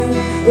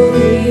but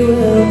we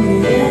will be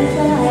led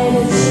by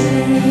the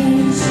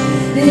change.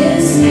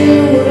 This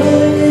new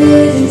world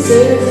religion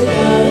serves a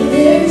God of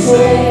their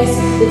choice,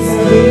 but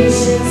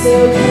salvation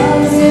still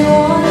comes in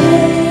one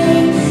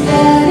name.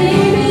 That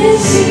name is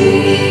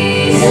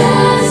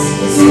Jesus.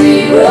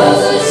 Sweet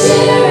rose of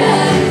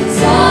Sharon,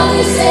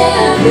 spotless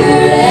and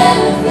pure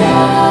Lamb of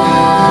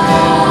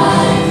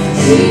God.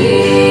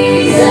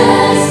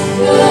 Jesus,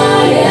 the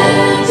Lion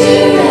of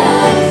Judah,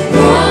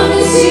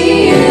 promised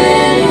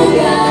Emmanuel,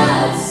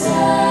 God's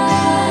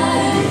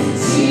Son.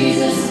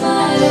 Jesus,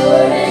 my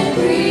Lord and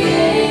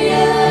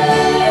Creator,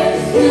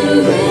 who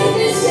in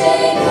this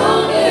day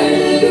conquered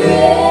the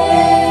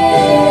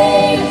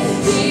grave.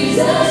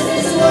 Jesus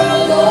is the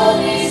world's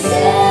only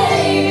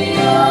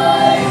Savior.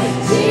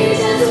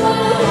 Jesus, what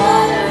a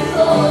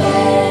wonderful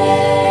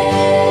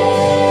name.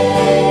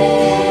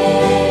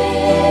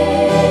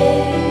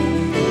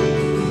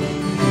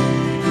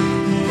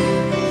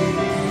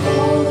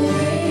 All the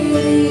great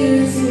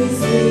leaders who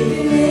sleep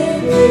in their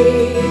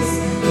graves,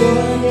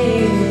 one day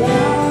will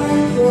bow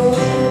and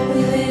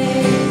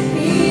proclaim,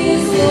 He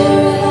is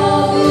Lord of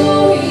all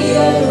glory,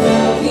 the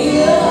proud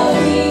King of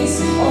kings.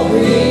 All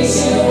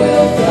creation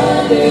will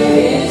thunder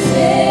His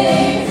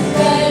name.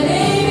 That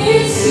name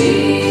is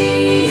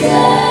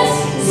Jesus,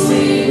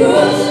 sweet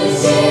rose of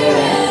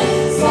Sharon,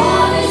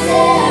 spotless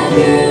and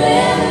pure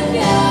Lamb of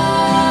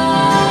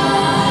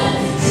God.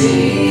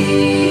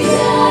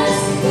 Jesus,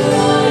 the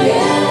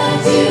Lion of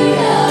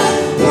Judah,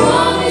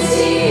 promised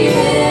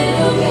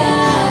Emmanuel,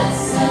 God's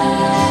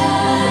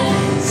Son.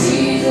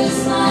 Jesus,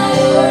 my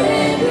Lord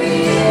and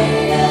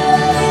Creator,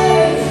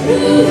 who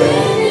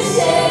in this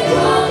day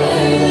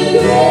conquered the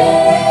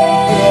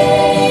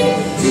grave.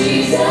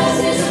 Jesus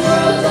is the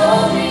world's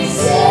only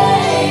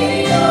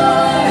Savior.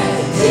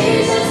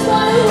 Jesus,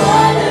 what a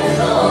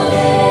wonderful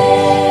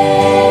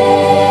name.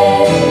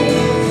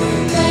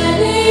 That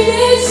name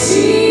is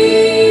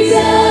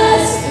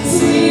Jesus,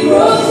 sweet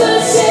rose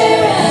of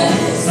Sharon,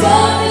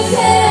 spotless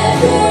and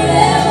pure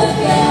Lamb of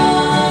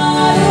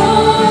God.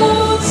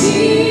 Oh,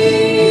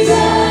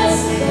 Jesus,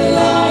 the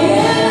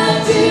Lion of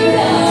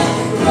Judah,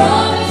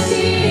 promised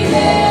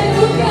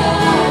Emmanuel,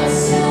 God's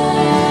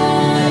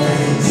Son.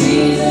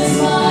 Jesus,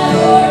 my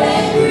Lord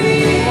and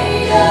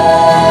Creator,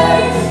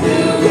 who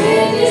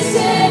witnessed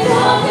and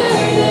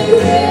conquered the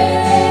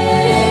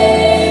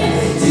grave.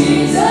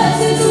 Jesus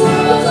is the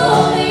world's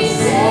only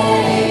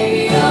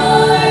Savior.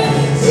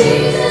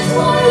 Jesus,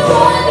 what a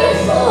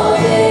wonderful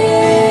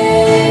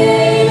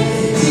name.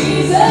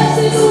 Jesus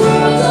is the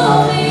world's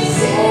only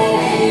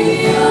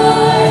Savior.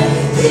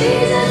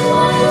 Jesus,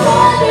 what a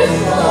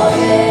wonderful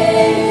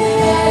name.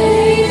 That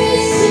name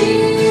is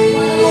Jesus.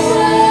 What a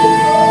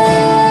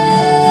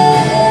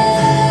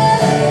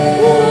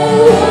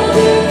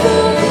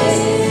wonderful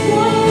name.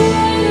 What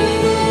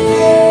Jesus,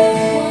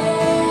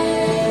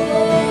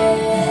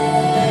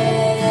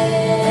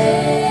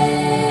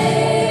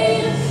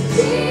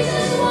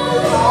 what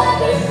a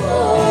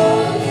wonderful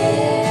name.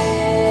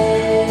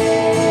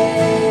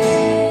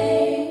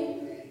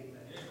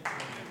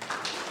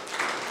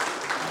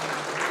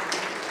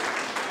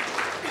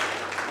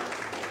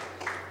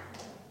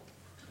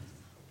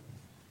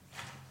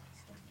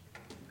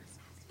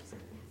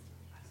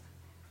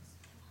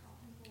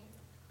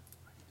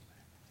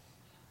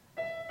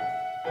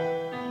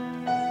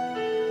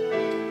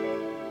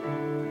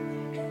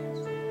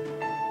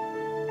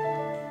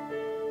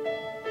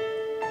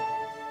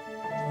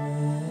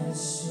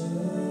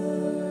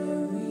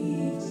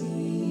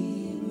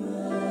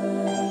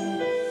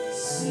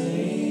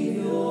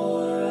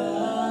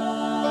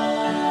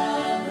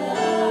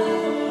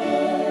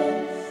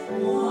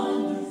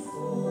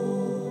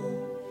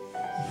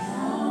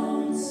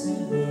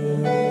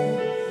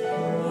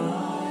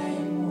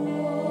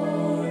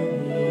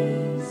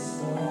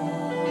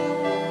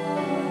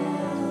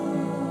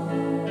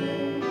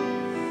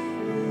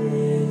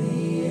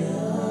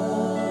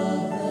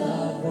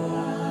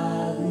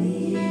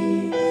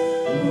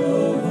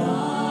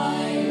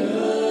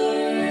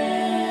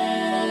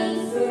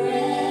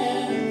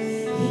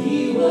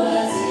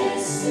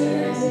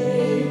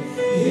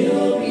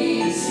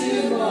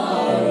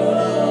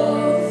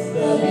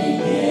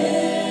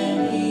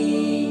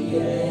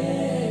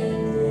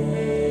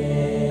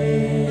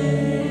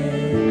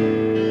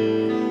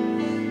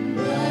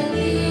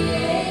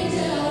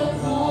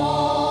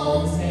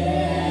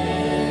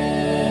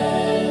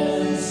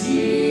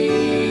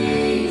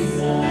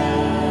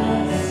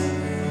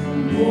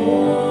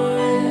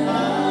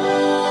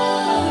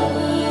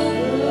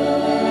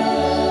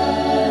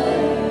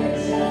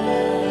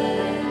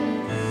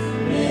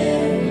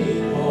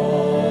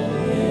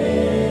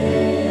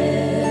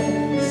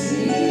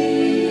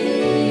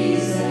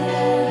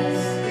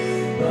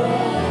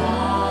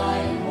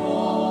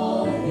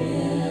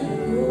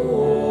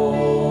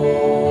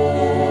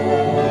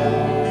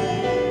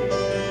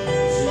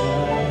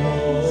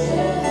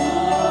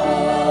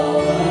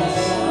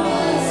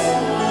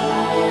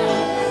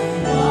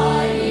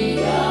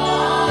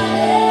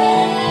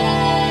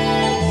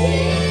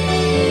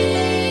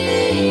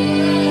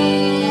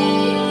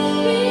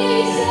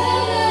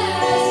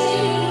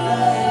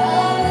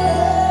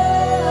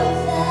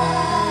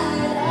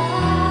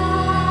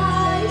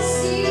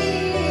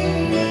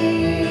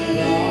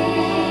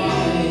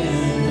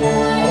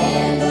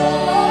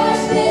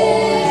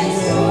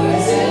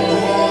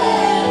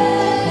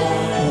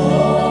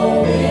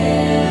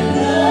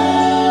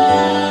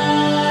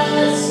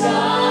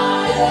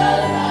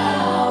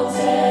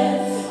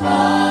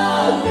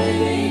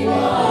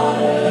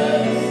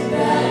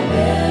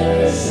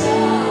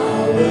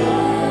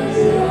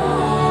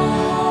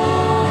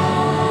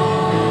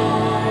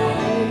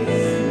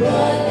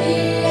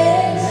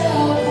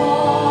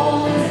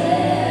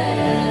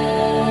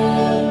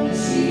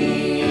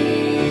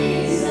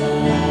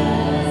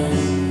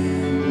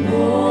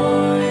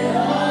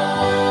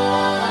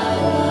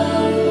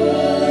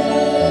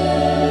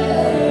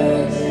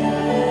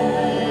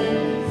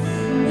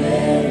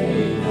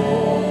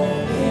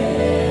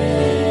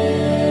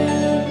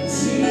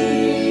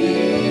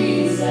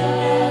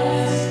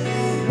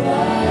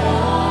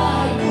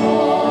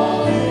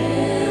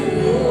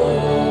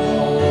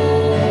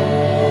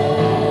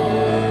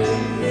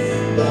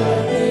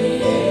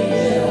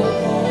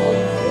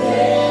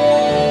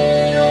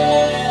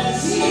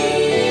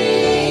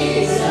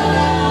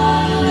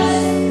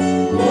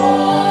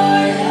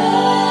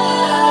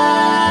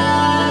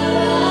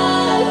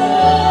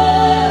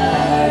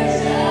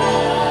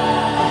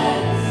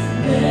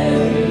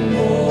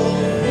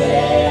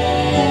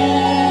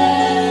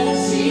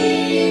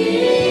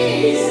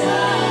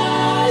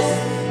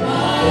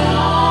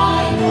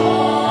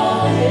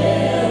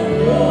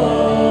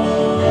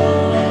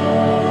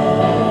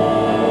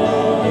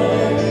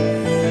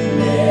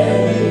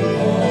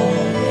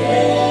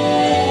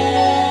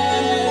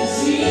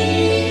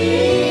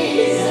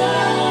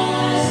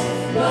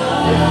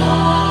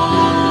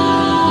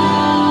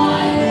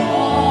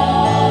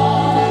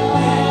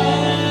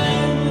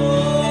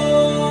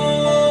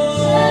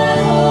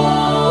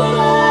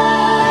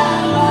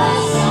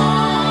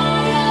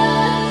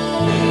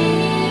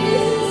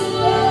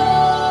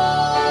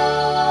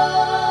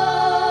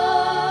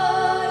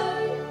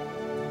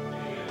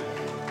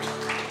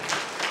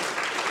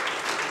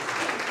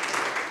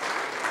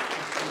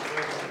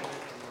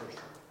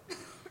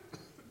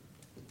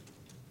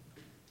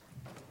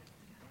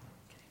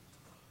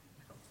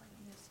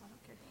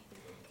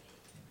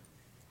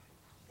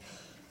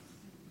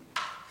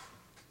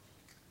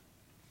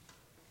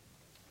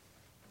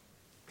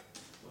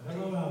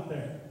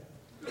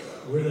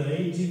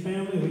 Agee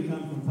family. We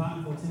come from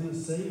Pikeville,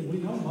 Tennessee, and we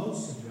know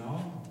most of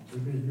y'all.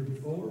 We've been here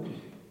before.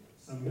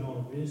 Some of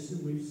y'all have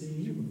visited. We've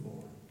seen you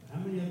before. How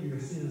many of you are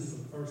seeing us for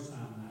the first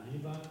time now?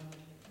 Anybody?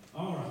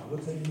 All right, we'll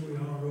tell you who we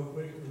are real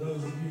quick. For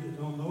those of you that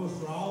don't know us,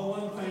 we're all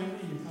one family.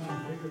 You're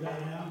trying to figure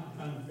that out. You're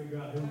trying to figure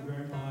out who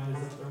grandpa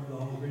is up there with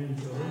all the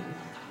grandchildren.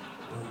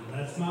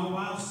 That's my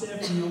wife,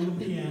 Stephanie, on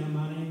the piano.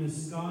 My name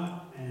is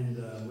Scott, and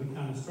we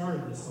kind of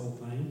started this whole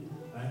thing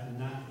back in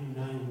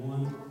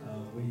 1991.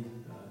 We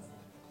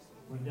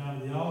went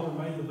down to the altar,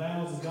 made the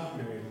vows, and got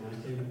married. And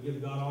I tell you, we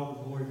give God all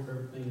the glory for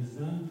everything He's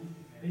done.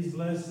 He's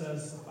blessed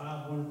us with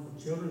 5 wonderful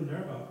children.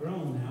 They're about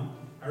grown now.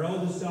 Our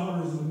oldest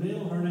daughter is in the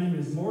middle. Her name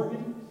is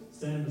Morgan.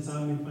 Standing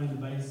beside me playing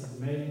the bass is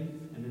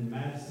Megan. And then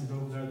Madison's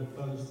over there the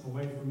furthest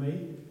away from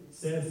me.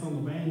 Seth's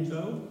on the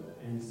banjo.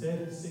 And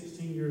Seth is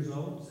 16 years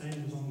old.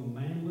 Samuel's on the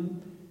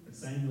mandolin. And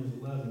Samuel's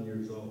 11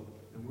 years old.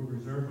 And we're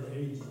reserved the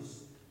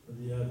ages for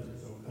the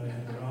others, okay?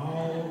 They're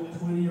all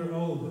 20 or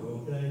older,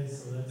 okay?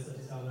 So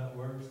that's how that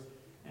works.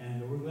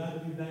 And we're glad to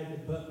be back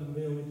at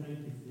Putnamville. We thank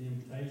you for the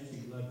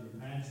invitation. We love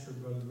your pastor,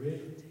 Brother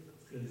Rick.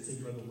 It's good to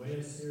see Brother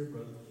Wes here,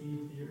 Brother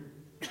Keith here.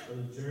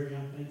 Brother Jerry,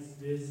 I think, is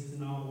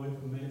visiting all the way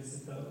from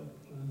Mexico.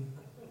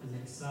 He's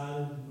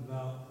excited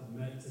about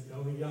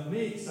Mexico. He got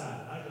me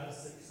excited. I got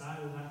so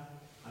excited.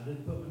 I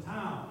didn't put my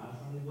time on. I was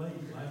running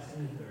late last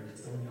minute there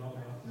to tell you all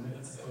about the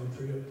Mexico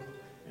trip.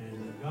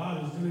 And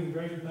God is doing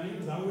great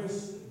things. I wish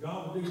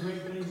God would do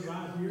great things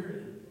right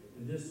here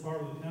in this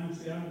part of the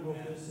country. I don't know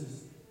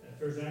if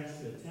there's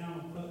actually a town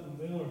of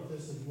Putnamville, or if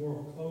this is more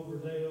of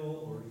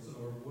Cloverdale,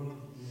 or one.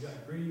 You've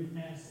got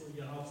Greencastle.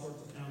 You got all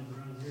sorts of towns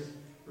around here.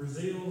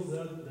 Brazil's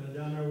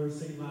down there where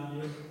Sea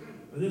Line is.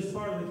 But this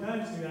part of the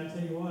country, I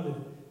tell you what,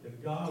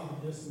 if God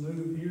would just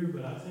move here,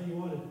 but I tell you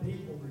what, if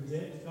people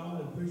reject God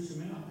and push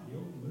Him out,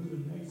 He'll move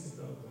in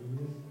Mexico.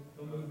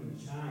 He'll move in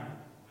China.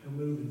 He'll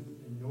move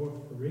in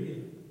North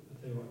Korea. I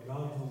tell you what,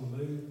 God's on the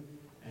move,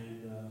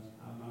 and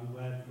I'm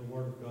glad for the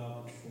Word of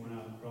God that's going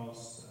out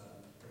across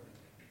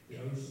the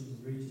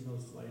oceans, reaching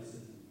those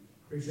places.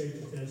 Appreciate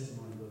your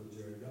testimony, Brother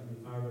Jerry. Got me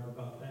fired up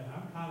about that.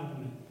 I'm kind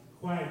of in a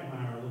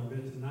quagmire a little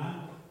bit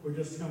tonight. We're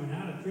just coming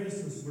out of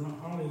Christmas. We're not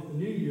hardly at the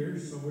New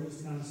Year's, so we're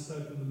just kind of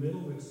stuck in the middle.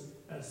 Which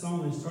that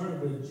song they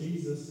started with,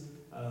 Jesus,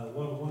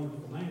 what a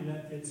wonderful name.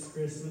 That fits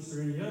Christmas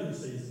or any other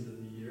season of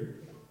the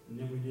year. And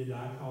then we did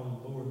I Call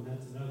Him Lord, and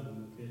that's another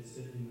one that fits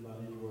it in about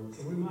any word.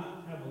 So we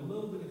might have a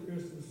little bit of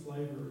Christmas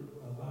flavor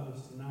about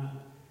us tonight,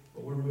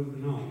 but we're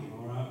moving on.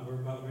 All right,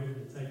 we're about ready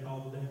to take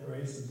all the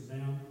decorations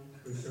down.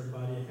 Wish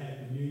everybody a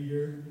happy New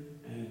Year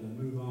and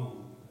move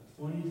on.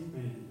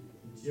 2020.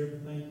 Did you ever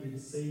think we'd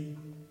see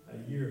a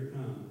year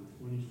come,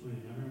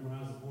 2020? I remember when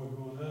I was a boy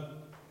growing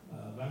up,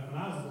 back when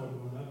I was a boy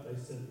growing up, they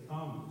said the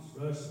communists,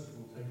 Russians,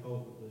 will take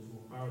over. They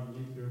will fire the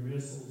nuclear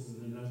missiles,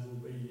 and then that will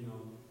be,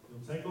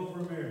 they'll take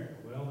over America.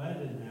 Well, that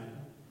didn't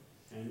happen.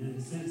 And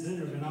then since then,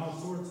 there have been all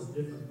sorts of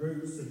different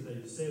groups that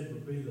they've said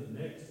would be the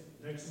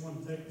next one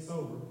to take us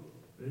over.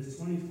 But it's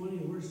 2020,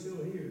 and we're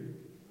still here.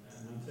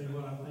 And I'll tell you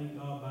what, I thank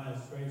God by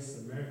His grace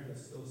that America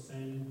is still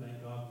standing.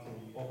 Thank God for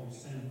what we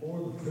stand for,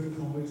 the truth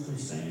on which we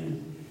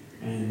stand.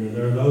 And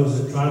there are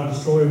those that try to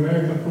destroy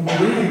America from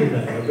within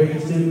today. Our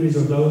biggest enemies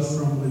are those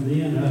from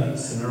within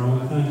us in our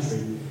own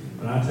country.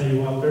 But I tell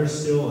you what, there's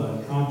still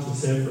a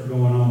conscious effort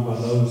going on by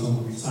those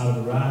on the side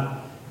of the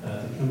right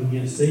to come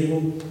against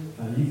evil.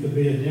 You could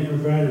be a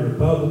Democrat or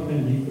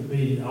Republican. You could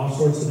be all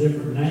sorts of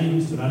different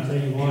names. But I tell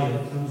you what,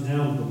 it comes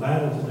down to the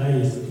battle today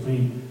is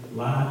between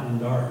light and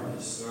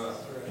darkness.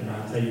 And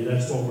I tell you,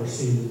 that's what we're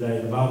seeing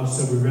today. The Bible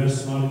said we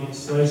wrestle not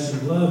against flesh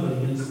and blood,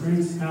 but against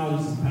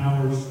principalities and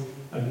powers,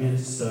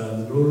 against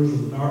the rulers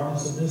of the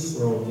darkness of this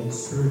world,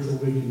 against spiritual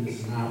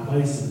wickedness in high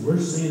places. We're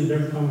seeing it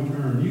every time we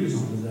turn our news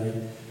on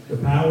today. The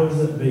powers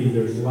that be,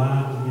 there's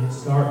light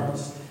against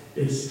darkness.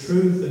 It's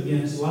truth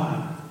against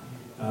lie.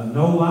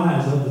 No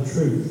lies of the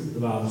truth, the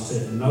Bible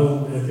said.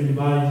 No, if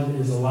anybody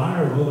is a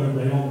liar, well,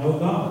 they don't know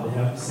God. They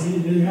haven't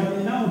seen Him, neither have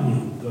they known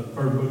Him. The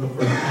first book of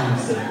 1 John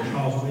said,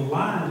 because we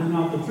lie and do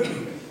not the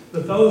truth.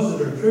 But those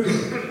that are true,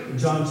 in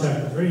John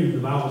chapter 3, the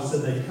Bible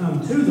said they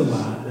come to the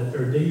light that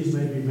their deeds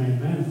may be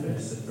made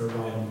manifest that they're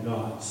right in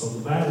God. So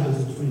the battle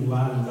is between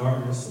light and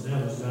darkness. The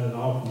devil's got it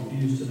all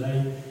confused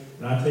today.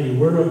 And I tell you,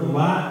 we're of the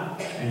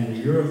light, and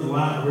you're of the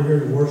light. We're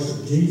here to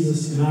worship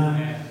Jesus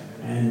tonight.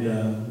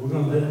 And we're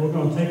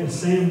going to take a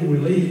stand when we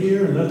leave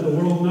here and let the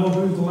world know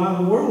who the light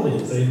of the world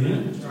is.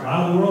 Amen. The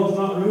light of the world's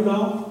not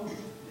Rudolph.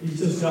 He's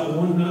just got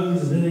one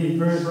nose and it ain't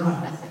very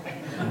bright.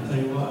 I'll tell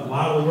you what, a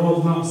lot of the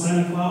world's not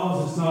Santa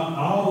Claus. It's not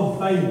all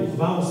the fables. The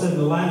Bible said in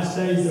the last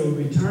days they would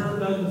be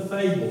turned unto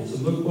fables.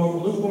 And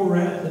look where we're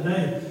at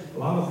today. A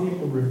lot of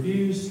people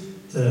refuse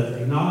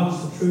to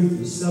acknowledge the truth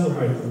and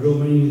celebrate the real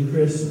meaning of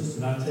Christmas.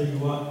 And I tell you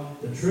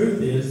what, the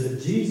truth is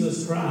that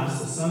Jesus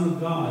Christ, the Son of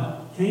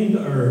God, came to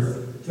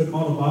earth, took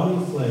on a body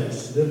of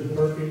flesh, lived a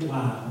perfect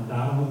life, and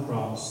died on the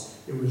cross.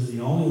 It was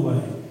the only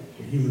way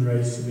the human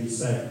race could be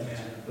saved.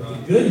 But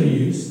the good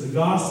news, the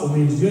gospel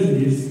means good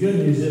news. The good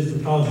news is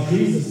because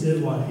Jesus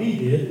did what He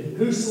did,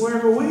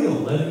 whosoever will,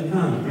 let him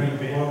come and drink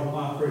the water of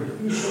life creek.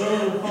 You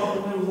slow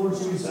walk down the Lord,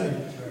 so we say,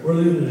 we're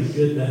living in a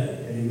good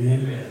day.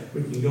 Amen.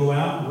 We can go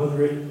out,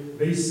 whether it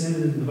be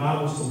sending the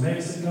Bibles to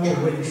Mexico,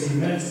 or witnessing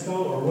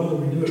Mexico, or whether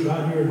we do it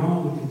right here at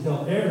home, we can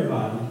tell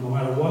everybody, no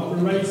matter what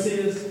their race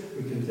is,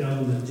 we can tell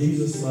them that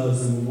Jesus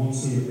loves them and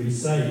wants them to be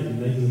saved.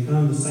 And they can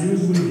come the same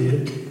as we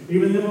did.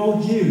 Even them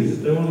old Jews,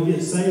 if they want to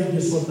get saved,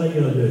 guess what they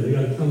got to do? They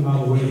got to come by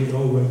the way of the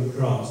old rugged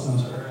cross.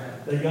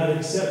 They got to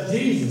accept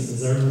Jesus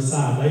as their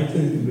Messiah. They too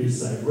can be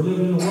saved. We're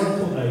living in a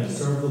wonderful day to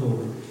serve the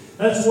Lord.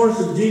 Let's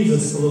worship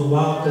Jesus for a little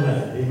while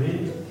today.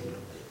 Amen.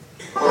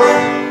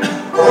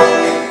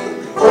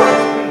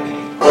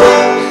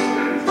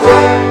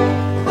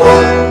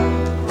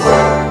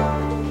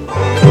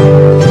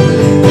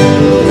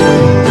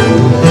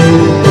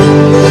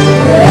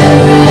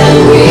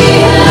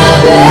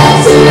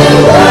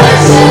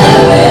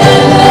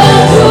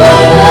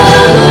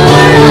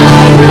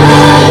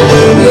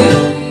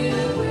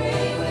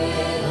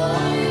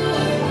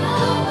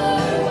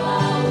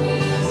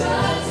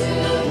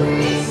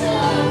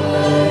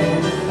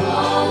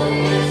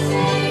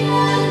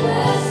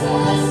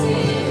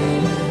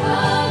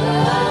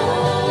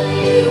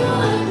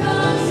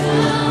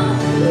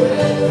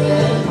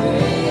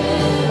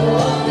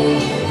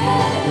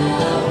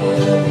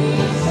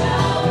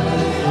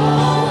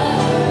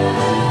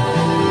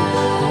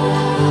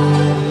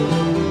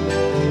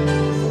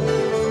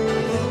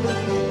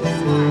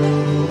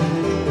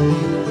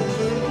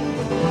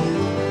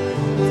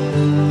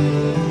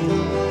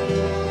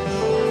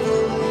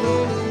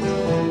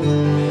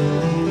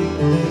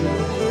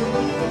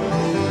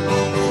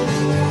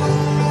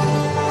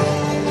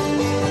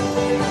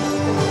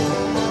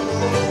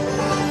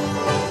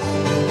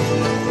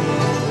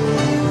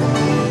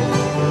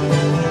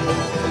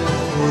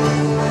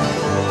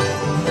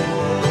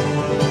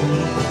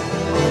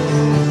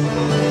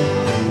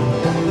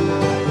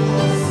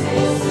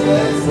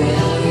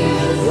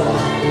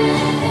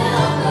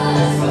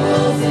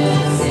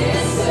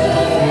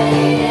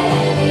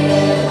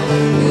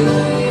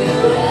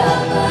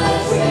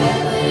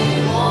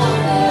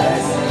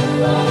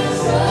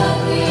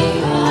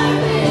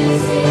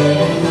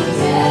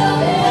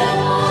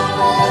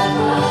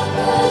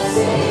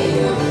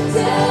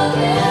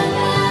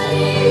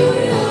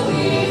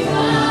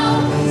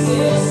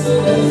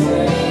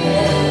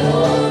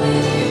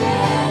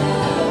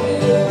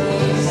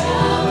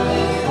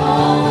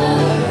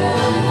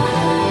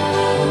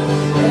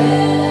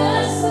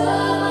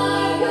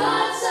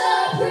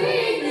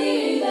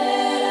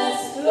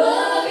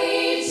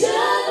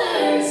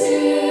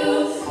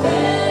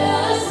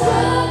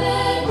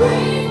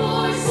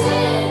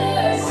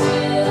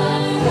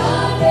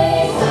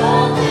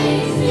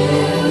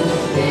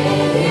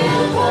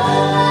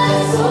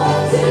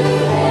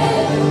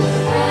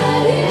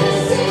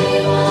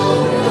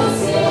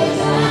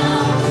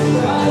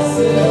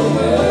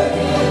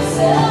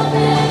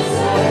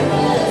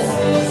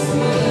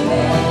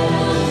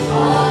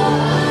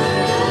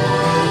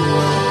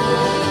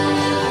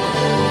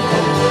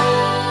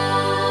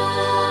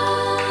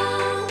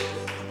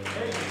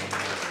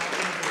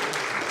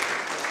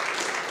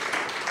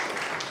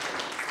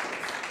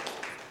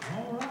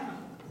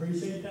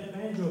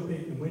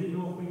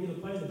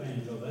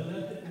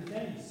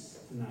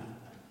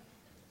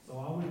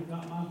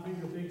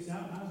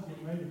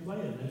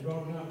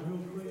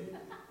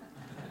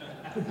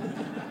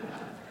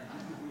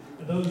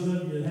 For those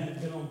of you that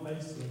haven't been on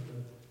Facebook,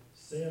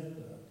 Seth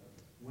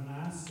went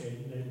ice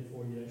skating the day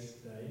before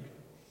yesterday,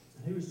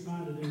 and he was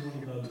trying to do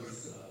one of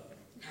those.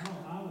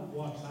 I don't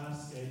watch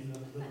ice skating.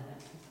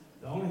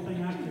 The only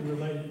thing I can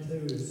relate it to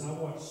is I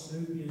watch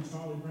Snoopy and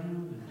Charlie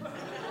Brown.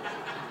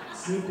 And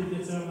Snoopy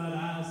gets out on that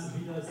ice and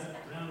he does that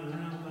round and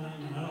round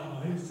thing. And I don't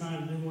know, he was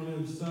trying to do one of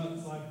them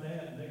stunts like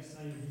that. And next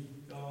thing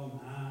he got on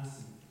the ice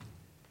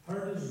and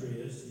hurt his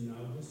wrist,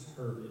 just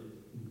hurt it.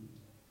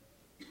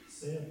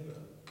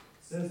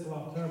 Seth's a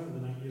lot tougher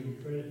than I give him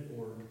credit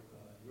for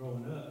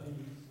growing up.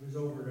 He was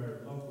over at our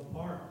local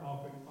park,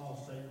 Paul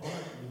State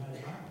Park, and he had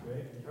a bike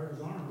wreck, and he hurt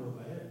his arm real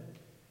bad.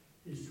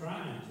 He's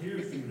crying,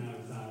 tears coming out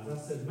of his eyes. I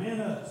said, man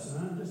up,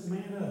 son, just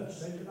man up,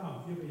 shake it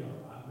off, you'll be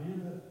all right,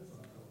 man up. So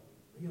I told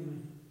him, be a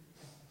man.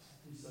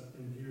 He sucked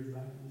them tears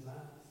back in his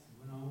eyes.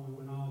 We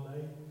went all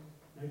day.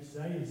 Next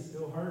day, he's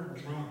still hurt.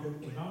 His mom took him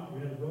to the doctor,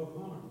 he had a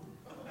broken arm.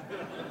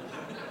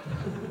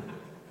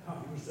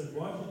 He said,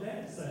 what'd your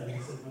dad say?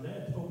 He said, my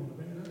dad told me to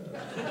man up.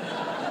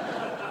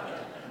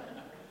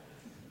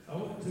 I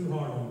wasn't too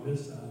hard on him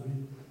this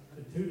time.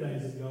 2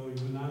 days ago,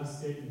 he went ice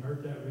skating and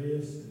hurt that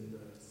wrist, and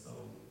so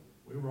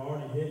we were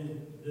already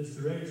heading this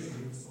direction.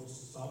 We were supposed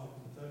to stop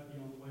in Kentucky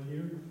on the way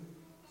here.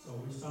 So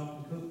we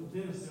stopped in Cookville,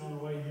 Tennessee on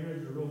the way here.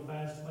 It's a real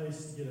fast place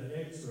to get an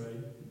x-ray.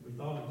 We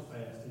thought it was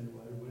fast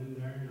anyway. We went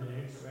in there and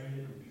they x-rayed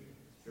it.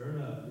 Sure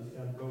enough, he's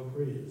got a broke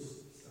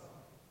wrist. So,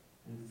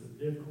 and it's a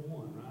different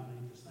one, right?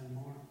 Ain't the same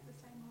arm?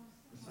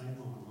 The same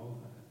arm,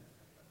 okay.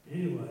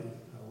 Anyway,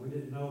 we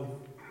didn't know.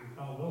 We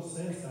called, well,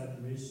 Seth's out of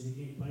commission.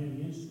 You can't play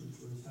any instruments.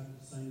 We just have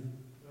to sing,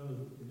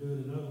 do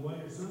it another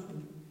way or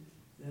something.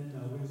 Then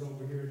we was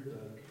over here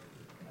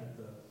at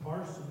the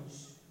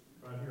parsonage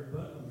right here at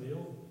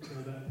Putnamville,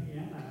 pulled that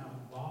piano out of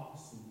the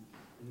box and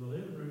in the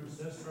living room,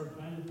 Seth started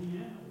playing the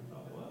piano. We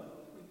thought,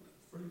 well,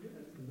 it's pretty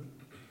good.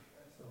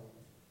 So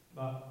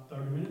about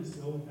 30 minutes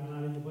ago, we found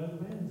out he could play the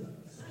banjo.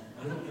 So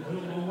we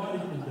don't know what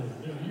he can do.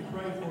 You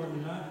pray for him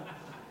tonight.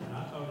 And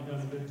I thought he'd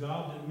done a good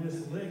job. Didn't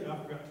miss a lick. I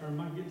forgot to turn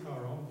my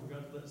guitar on.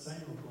 Forgot to let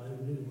Samuel play.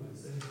 But anyway,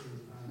 Seth did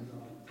a fine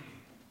job.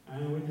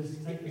 And we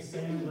just take a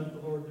stand, let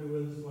the Lord do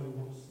with us what he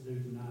wants to do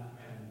tonight.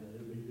 And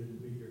it'll be good to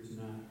be here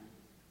tonight.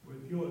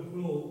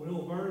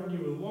 We'll burden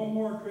you with one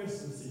more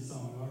Christmassy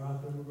song, all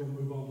right? Then we're going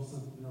to move on to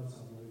something else.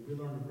 We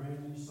learned a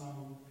brand new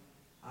song.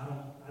 I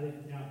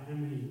didn't count how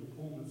many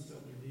appointments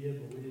that we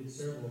did, but we did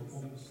several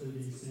appointments through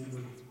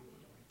December.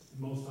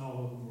 Most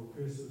all of them were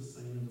Christmas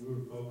themed. We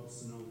were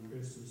focusing on the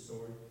Christmas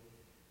story.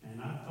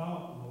 And I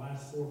thought in the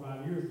last 4 or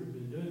 5 years we've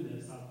been doing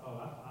this, I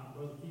thought,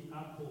 Brother Keith,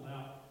 I pulled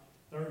out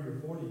 30 or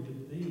 40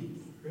 good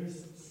themes for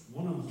Christmas.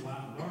 One of them was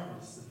light and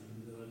darkness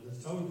theme that I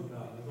just told you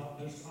about.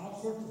 There's all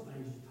sorts of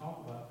things you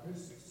talk about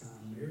Christmas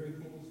time,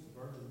 miracles, the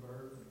virgin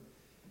birth.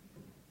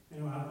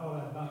 Anyway, I thought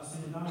I'd about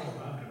send it all.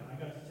 I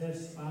got to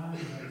testify, and I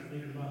got to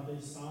thinking about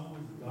these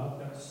songs. God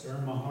got to stir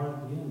my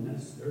heart again.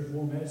 There's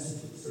more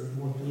messages, there's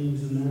more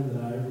themes in there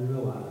than I ever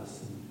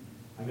realized. And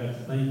I got to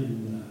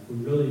thinking, if we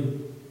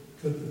really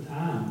took the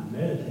time to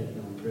meditate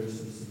on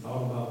Christmas and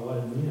thought about what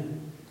it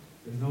meant,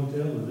 there's no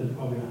telling. There's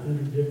probably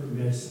 100 different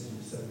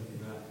messages that we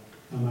could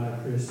come out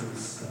of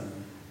Christmas.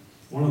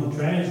 One of the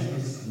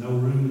tragedies, no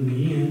room in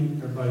the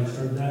inn. Everybody's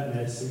heard that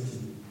message.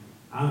 And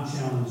I'm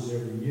challenged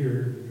every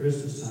year at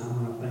Christmas time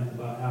when I think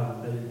about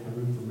how they didn't have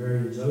room for Mary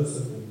and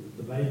Joseph and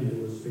the baby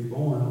that was to be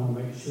born. I want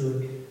to make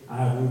sure I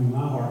have room in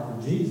my heart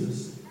for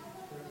Jesus.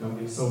 Don't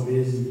get so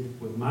busy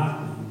with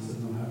my things that I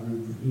don't have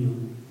room for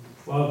him.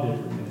 12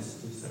 different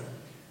messages there.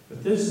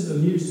 But this is a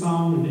new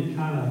song, and it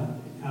kind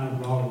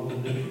of brought a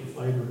little different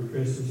flavor to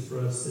Christmas for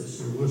us this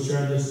year. We'll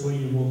share this with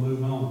you and we'll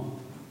move on.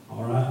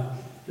 All right?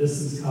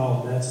 This is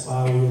called That's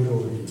Why We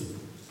Adore You.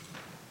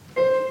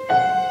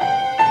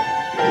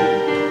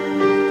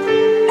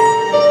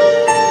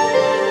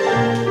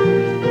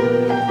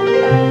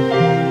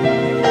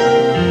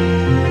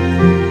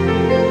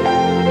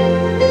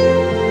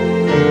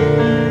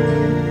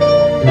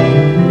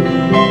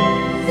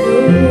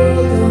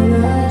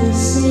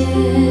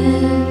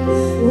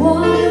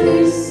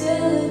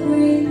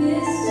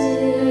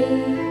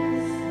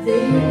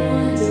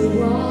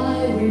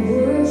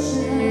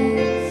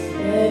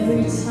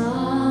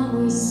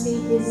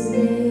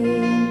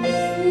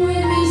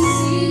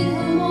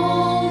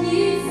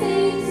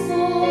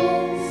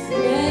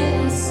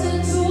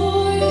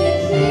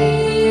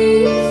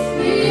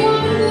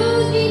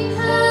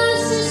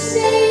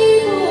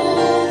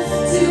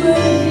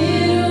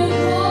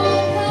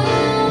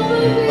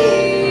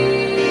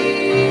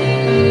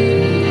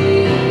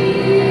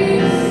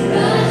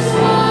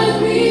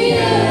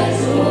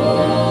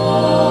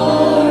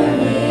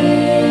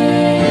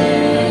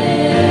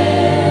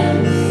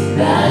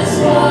 That's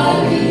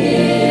why we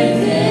give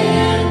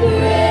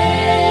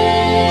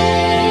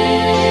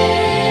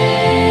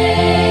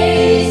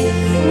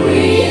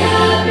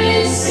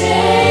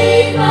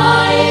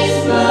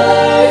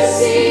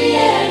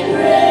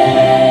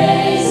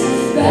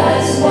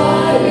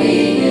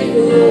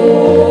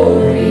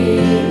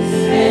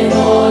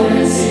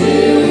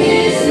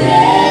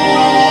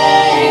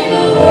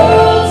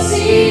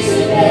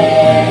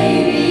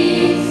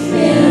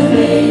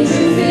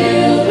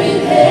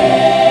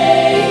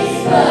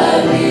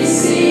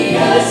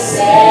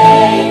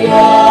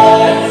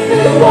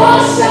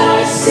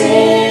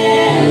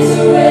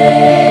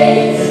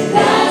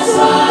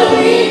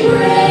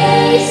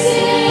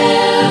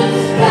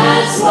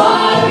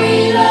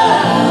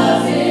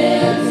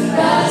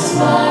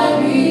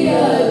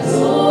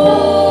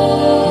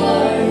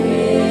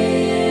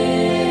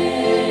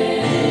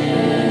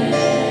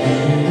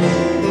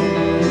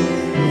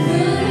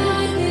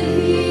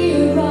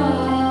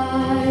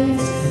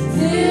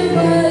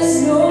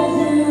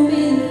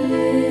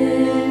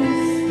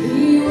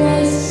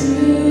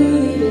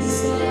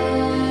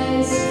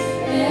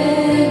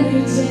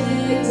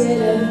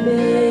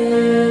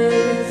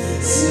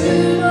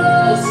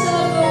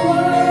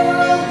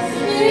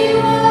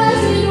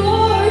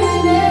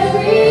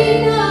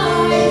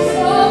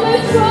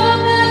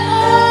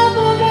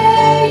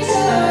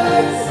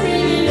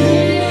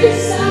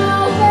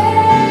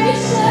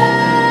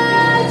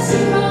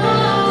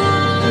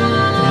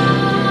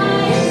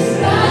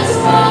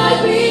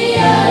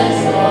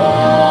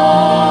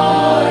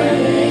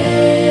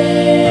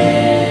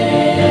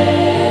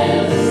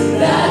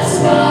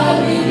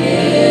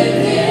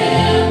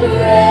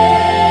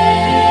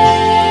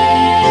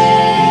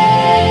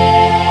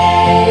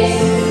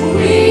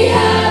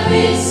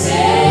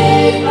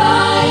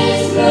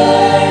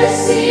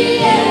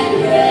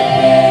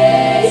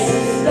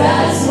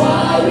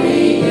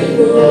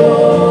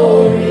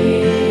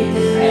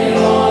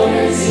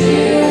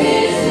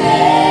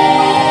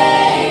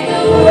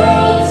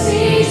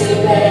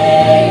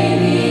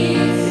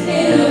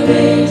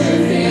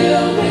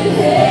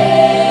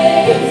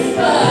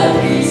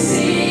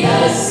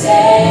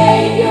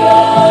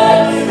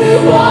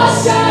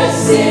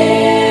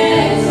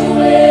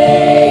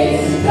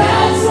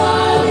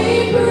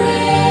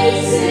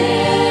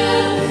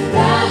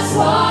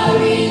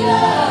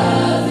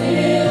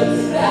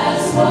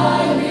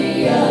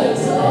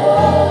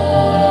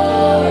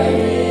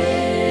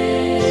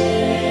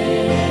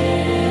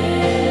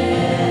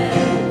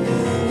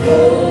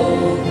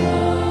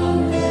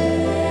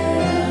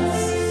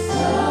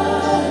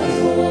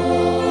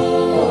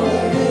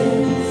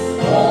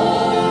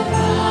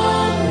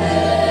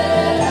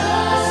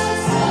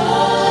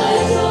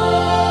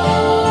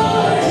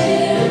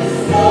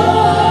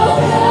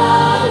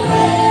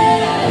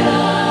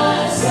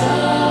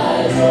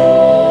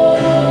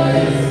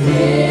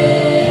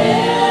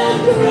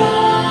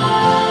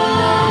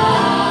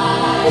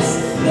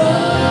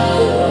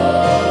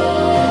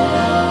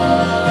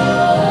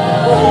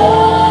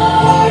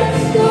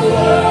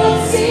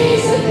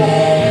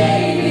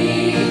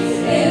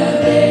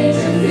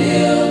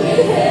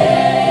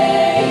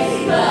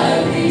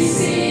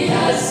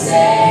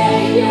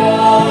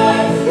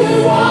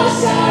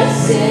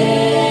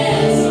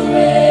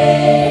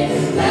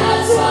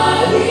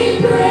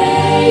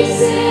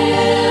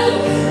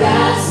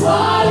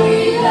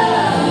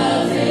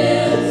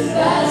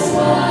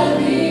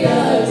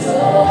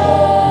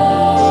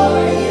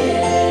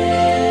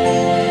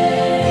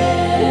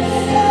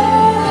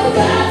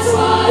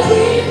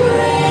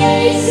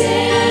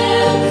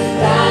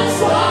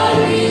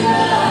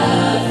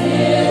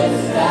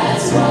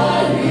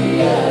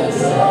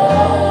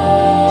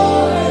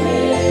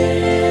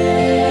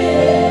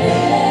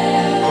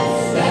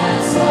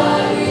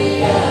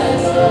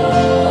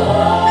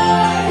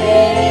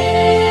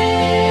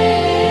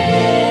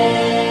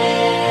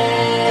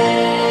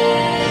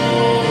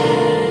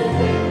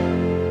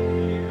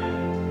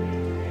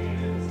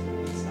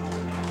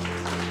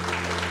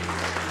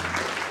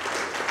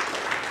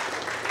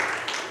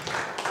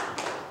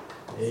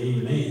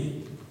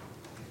Amen.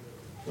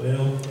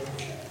 Well,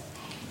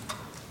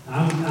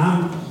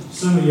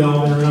 some of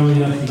y'all been around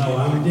me enough to know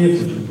I'm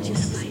different from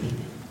most people.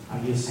 I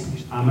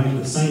guess I make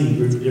the singing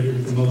group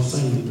different from most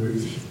singing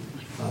groups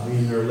by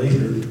being their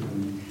leader.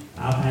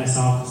 I pass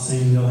off the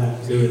singing, they'll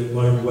have to do it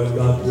whatever way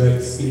God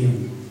directs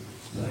them.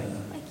 But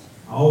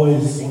I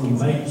always want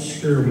to make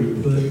sure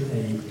we put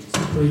a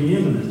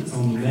preeminence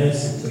on the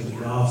message of the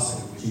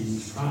gospel of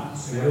Jesus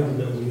Christ, wherever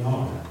that we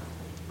are.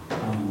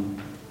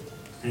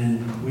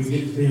 And we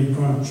get to be in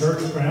front of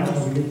church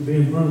crowds, we get to be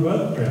in front of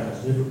other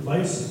crowds, different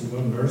places. We go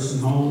to nursing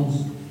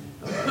homes,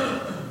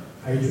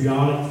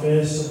 patriotic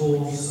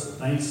festivals,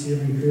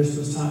 Thanksgiving,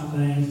 Christmas type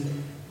things.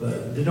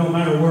 But it don't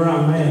matter where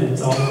I'm at,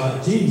 it's all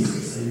about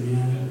Jesus.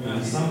 Amen.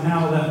 And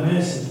somehow that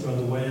message,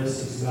 Brother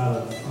West, has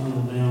got to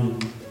funnel down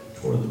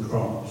toward the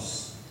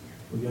cross.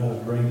 We got to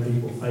bring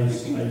people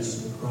face to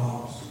face with the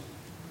cross.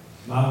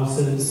 The Bible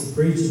said it's the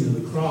preaching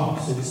of the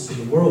cross. It's to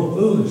the world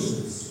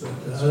foolishness,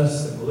 but to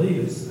us that believe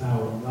it's the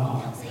power of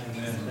God.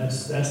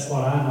 That's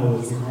what I know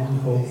is the only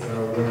hope for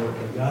our world.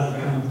 We've got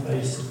to come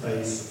face to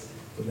face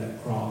with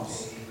that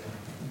cross.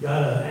 You've got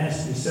to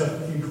ask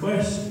yourself a few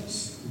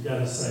questions. You've got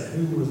to say,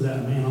 who was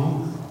that man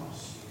on the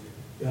cross?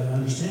 You've got to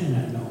understand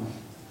that, don't you?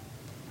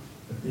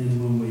 But then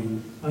when we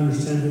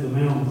understand who the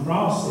man on the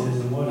cross is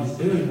and what he's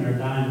doing there,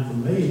 dying for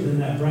me, then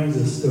that brings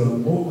us to a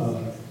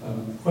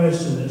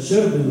question that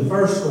should have been the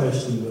first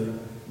question, but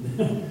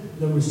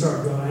then we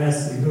start going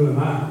asking, who am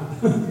I?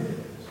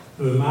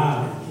 Who am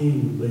I that He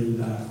would bleed and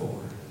die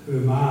for? Who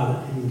am I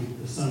that He,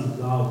 the Son of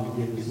God, would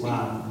give His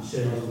life and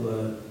shed His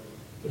blood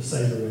to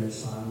save the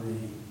wretch like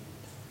me?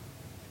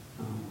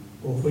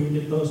 Well, if we can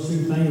get those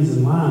two things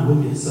in line,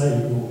 we'll get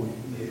saved, won't we?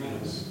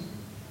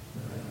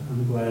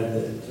 I'm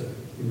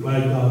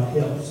glad God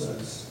helps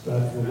us.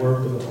 Glad for the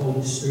work of the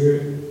Holy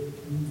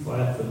Spirit.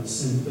 Glad for the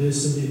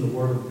simplicity of the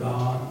Word of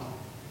God.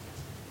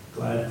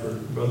 Glad for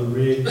Brother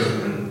Rick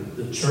and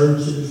the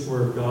churches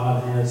where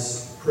God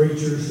has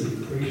preachers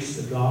who preach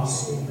the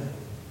gospel,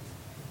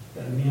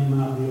 that men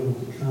might be able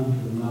to come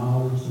to the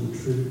knowledge and the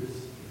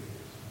truth.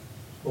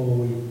 Or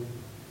we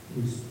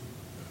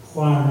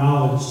acquire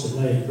knowledge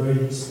today at great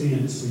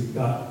expense. We've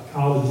got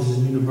colleges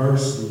and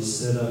universities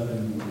set up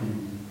in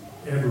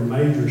every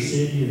major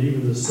city and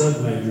even the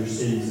sub-major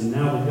cities. And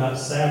now we've got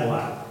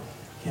satellite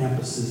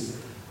campuses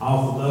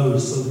off of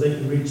those so that they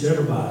can reach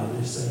everybody.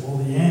 They say, well,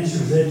 the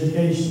answer is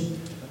education.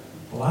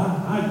 Well,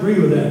 I agree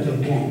with that to a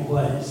point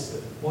place.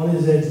 But what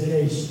is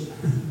education?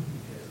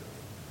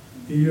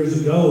 A few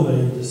years ago,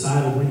 they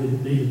decided we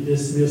need to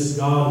dismiss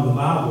God and the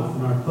Bible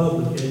from our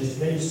public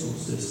educational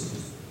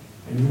systems.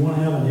 And you want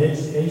to have an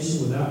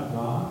education without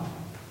God?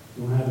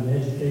 You want to have an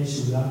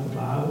education without the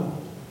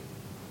Bible?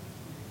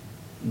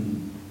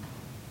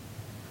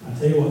 I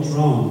tell you what's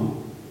wrong.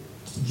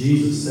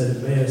 Jesus said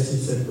it best. He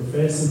said,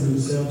 professing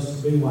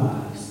themselves to be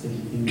wise, they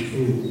became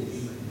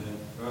fools.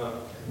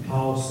 And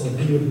Paul said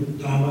he would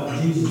talk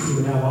about Jesus. He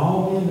would have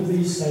all men to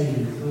be saved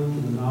and come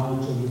to the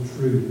knowledge of the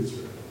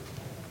truth.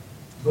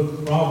 The book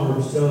of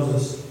Proverbs tells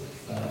us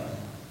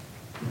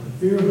the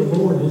fear of the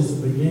Lord is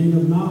the beginning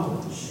of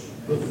knowledge,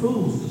 but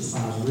fools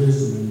despise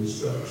wisdom and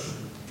instruction.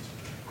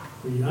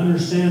 We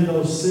understand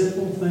those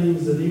simple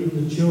things that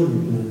even the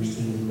children can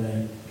understand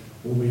today,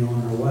 we'll be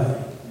on our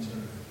way.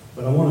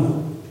 But I want to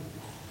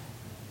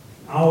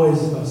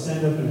always, if I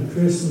stand up in a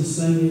Christmas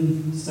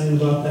sing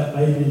about that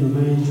baby in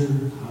the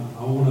manger,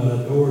 I want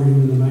to adore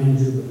him in the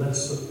manger, but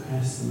let's look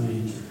past the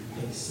manger.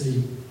 Let's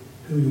see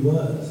who he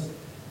was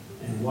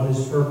and what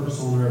his purpose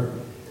on earth.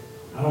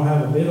 I don't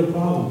have a bit of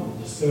problem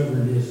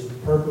discovering his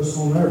purpose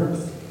on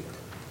earth.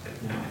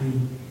 Now,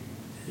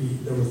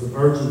 there was the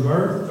virgin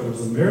birth, there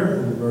was a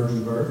miracle of the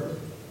virgin birth,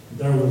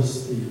 there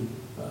was the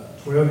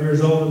 12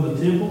 years old in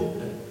the temple.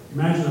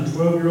 Imagine a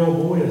 12-year-old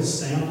boy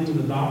astounding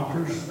the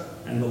doctors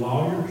and the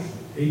lawyers.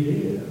 He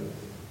did.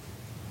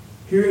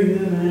 Hearing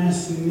them and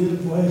asking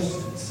them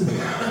questions.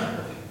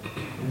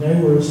 And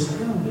they were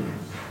astounded.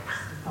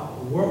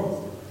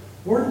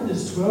 Where did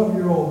this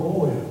 12-year-old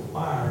boy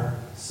acquire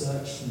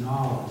such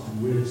knowledge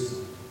and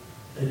wisdom?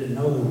 They didn't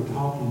know they were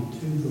talking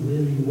to the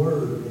living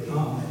Word of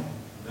God.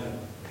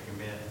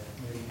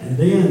 And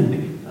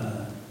then,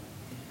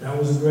 that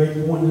was a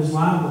great point in his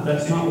life, but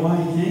that's not why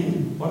he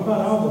came. What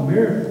about all the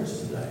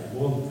miracles today?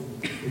 Well,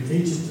 we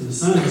teach it to the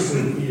Sunday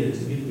school kids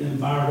to get them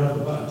fired up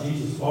about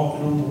Jesus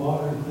walking on the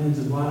water and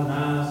cleansing blind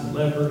eyes and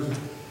lepers.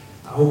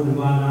 Opening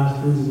blind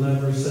eyes, cleansing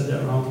lepers, said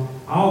that wrong.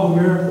 All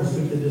the miracles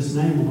we could just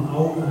name them.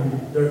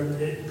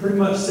 It pretty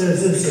much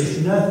says this: there's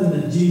nothing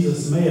that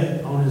Jesus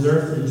met on his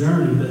earthly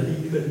journey that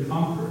he couldn't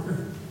conquer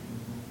her.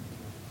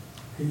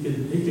 He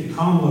could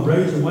calm the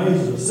raging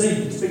waves of the sea.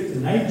 He could speak to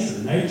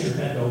nature. Nature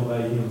had to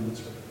obey him.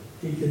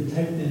 He could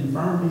take the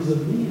infirmities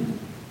of men.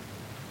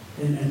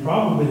 And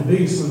probably the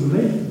biggest one to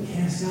me, he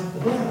cast out the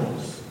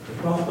devils.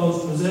 He brought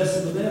those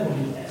possessed of the devil.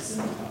 He cast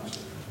them out.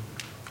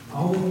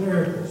 All the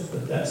miracles.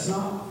 But that's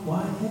not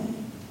why he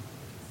came.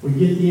 We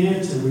get the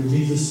answer when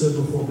Jesus stood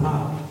before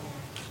Pilate.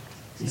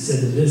 He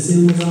said, "To this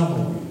end was I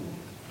born,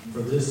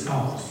 for this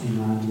cause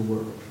came I into the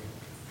world."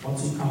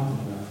 What's he talking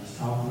about? He's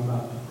talking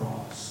about the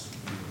cross.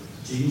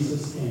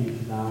 Jesus came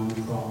to die on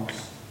the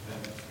cross.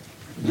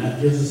 And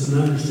that gives us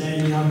an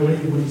understanding, I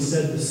believe, when he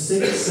said the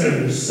 6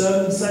 sayings,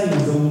 7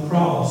 sayings on the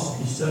cross. If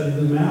you study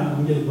them out,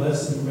 you get a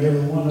blessing from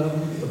every one of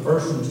them. The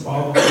first one is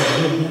Father,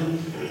 forgive them,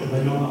 for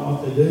they know not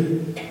what they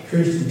do.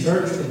 Christian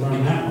church could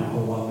learn that one a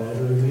whole lot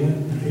better,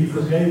 amen. If he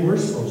forgave, we're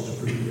supposed to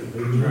forgive,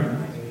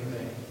 amen.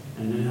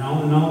 And then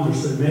on,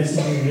 there's the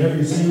message in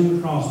every sin on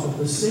the cross. But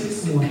the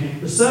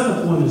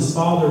 7th one is,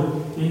 Father,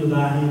 into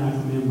thy hand I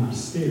commend my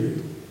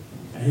spirit.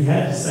 And he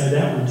had to say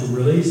that one to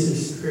release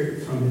his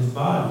spirit from his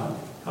body,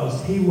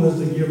 because he was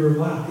the giver of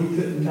life. He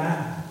couldn't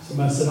die.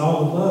 Somebody said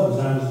all the blood was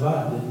out of his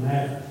body. It didn't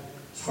matter.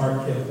 His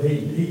heart kept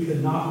beating. He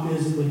could not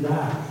physically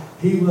die.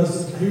 He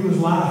was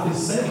life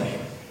itself.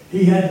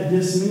 He had to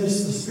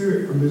dismiss the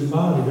spirit from his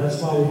body. That's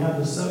why we have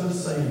the 7th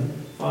saying,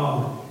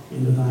 Father,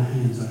 into thy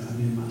hands I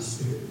commend my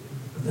spirit.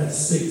 But that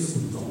 6th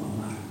one's on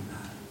my mind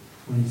tonight,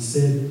 when he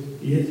said,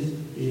 it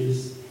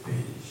is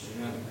finished.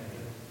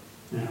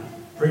 Now,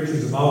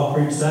 preachers have all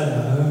preached that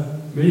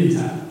out, many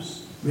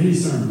times. Many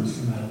sermons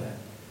come out of that.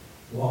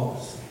 What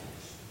was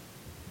finished?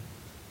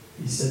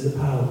 He said to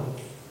Pilate,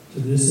 "To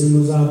this end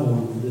was I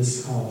born, for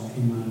this cause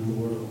came I into the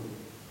world."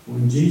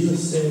 When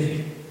Jesus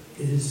said,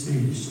 "It is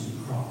finished" on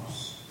the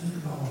cross, think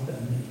about what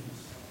that means.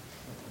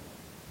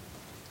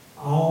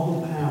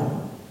 All the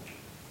power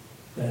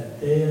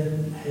that death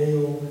and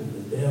hell and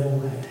the devil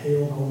had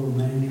held over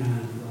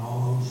mankind for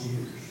all those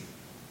years,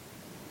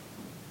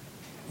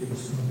 it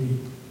was going to be,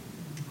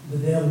 the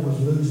devil was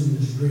losing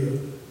his grip.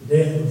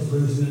 Death was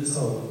losing its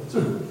hold.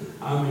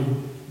 I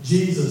mean,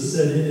 Jesus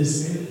said, "It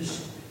is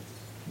finished."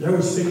 There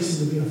was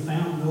fixing to be a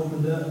fountain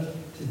opened up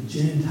to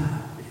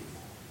Gentile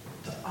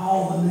people, to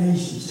all the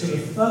nations, to the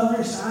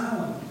furthest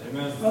island,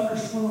 the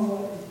furthest one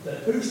away,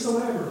 that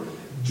whosoever,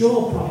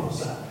 Joel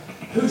prophesied,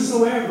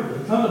 whosoever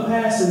will come to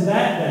pass in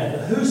that day,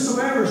 that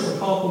whosoever shall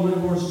call upon the name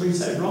of the Lord shall be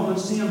saved.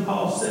 Romans 10,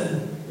 Paul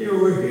said, "Here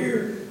we're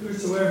here,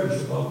 whosoever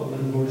shall call upon the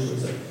name of the Lord shall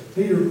be saved."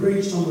 Peter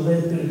preached on the day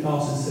of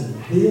Pentecost and said,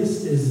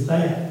 "This is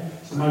that."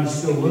 Somebody's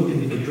still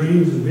looking for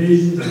dreams and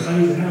visions and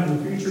things that happen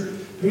in the future.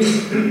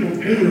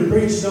 Peter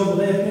preached on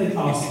the day of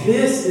Pentecost.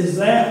 This is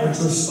that which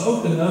was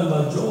spoken of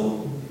by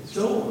Joel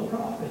the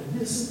prophet.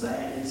 This is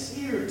that. It's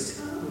here. It's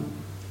come.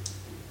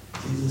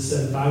 Jesus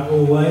said, "If I go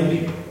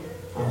away,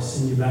 I'll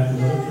send you back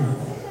another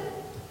comforter.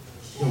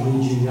 He'll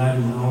lead you and guide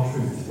you in all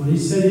truth." When he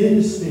said it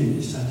is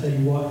finished, I tell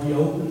you what, he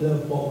opened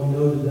up what we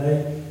know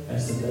today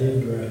as the day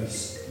of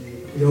grace.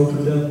 He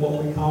opened up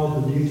what we call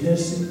the New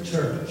Testament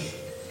church.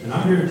 And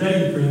I'm here to tell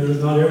you, friend,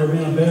 there's not ever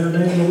been a better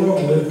day in the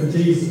world to live for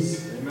Jesus.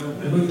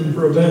 You're looking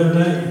for a better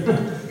day.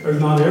 There's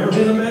not ever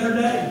been a better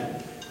day.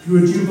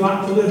 Would you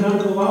like to live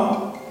under the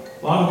law?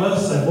 A lot of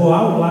us say, "Boy,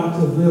 I would like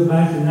to live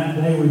back in that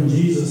day when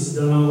Jesus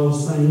done all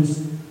those things."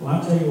 Well,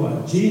 I tell you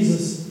what,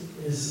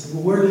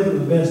 we're living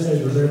the best day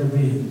there's ever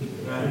been.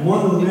 Right. And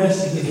one of the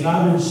messages that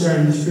I've been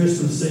sharing this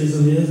Christmas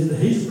season is that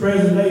He's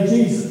present day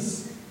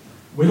Jesus.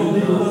 We don't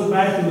need to look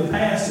back in the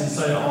past and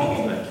say,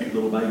 "Oh, that cute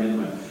little baby in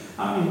the back."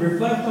 I mean,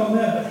 reflect on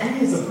that, but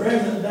He is a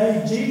present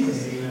day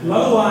Jesus.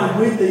 "Lo, I am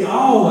with thee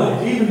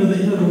always, even to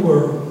the end of the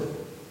world."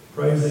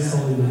 Praise His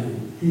holy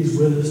name. He's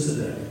with us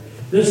today.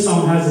 This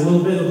song has a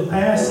little bit of the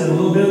past and a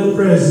little bit of the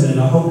present.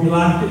 I hope you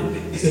like it.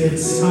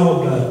 It's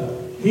called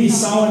 "He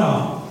Saw It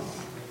All."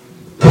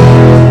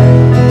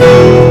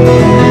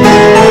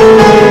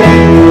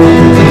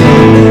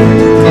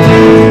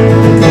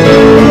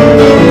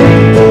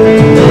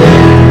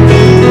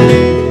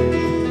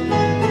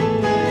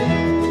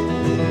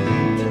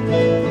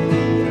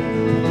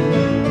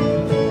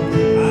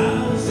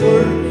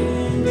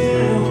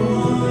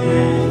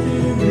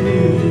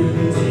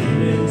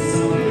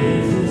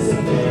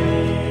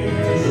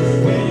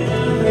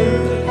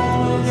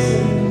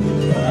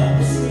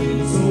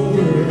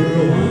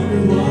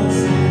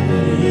 What's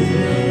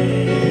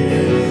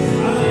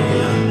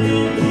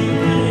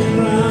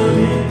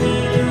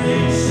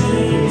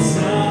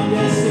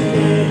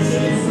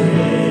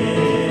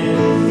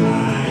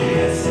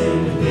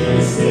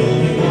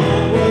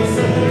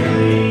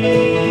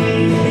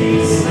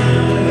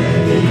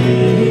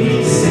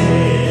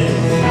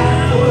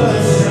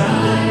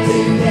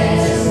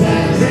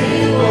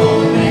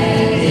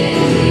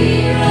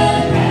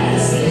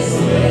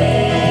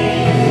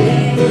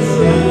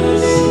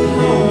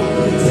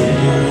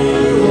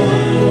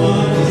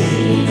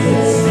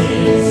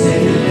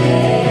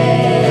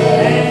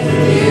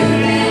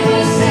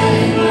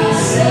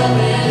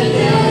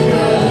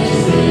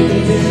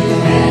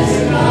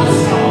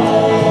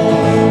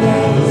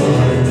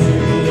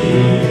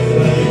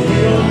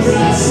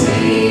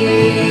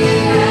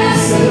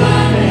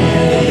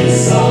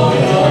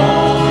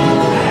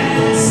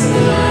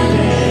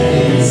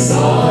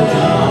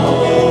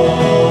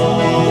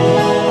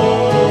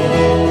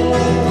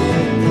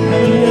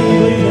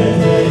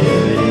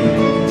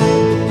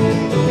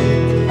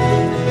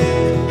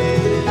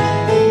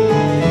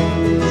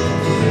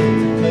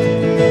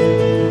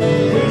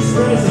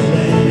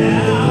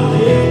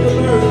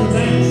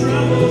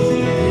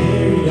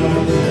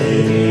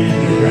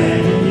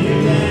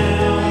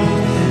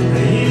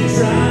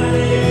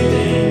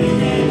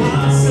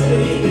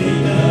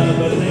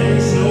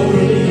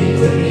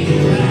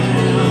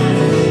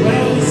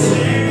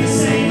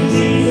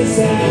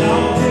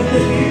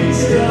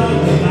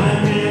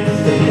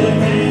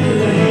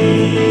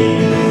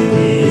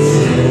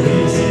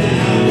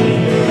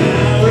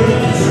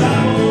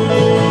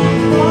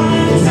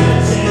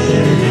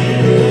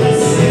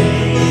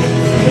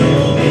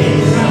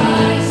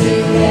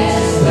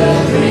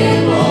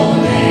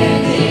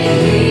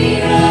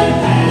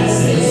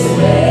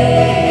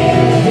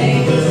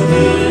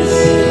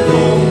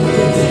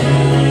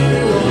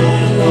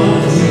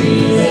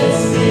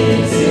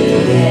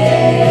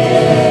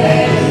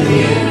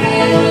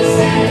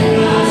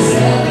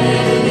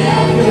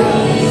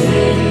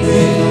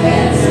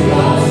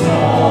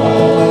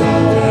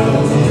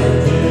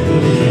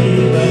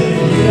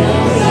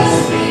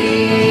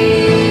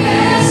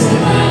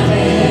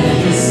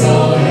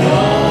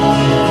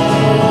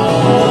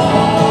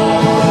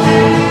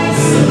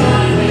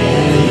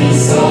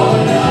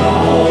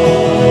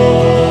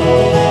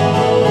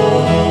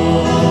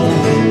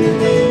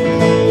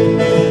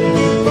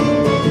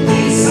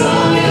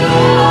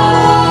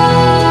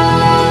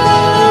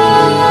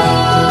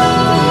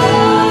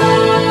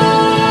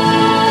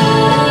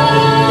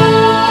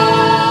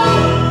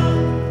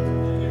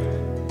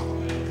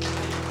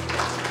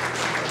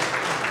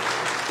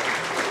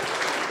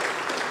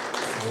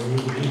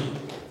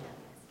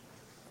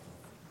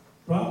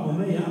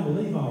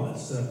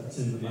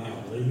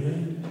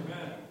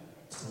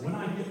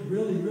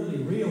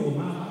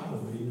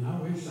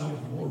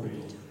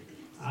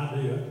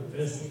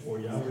special for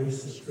you. I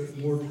wish it took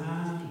more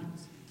time.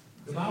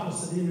 The Bible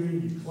said enter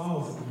into your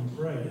closet and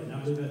pray. And I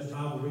believe that's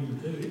Bible reading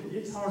too.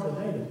 It's hard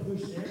today to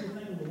push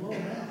everything in the world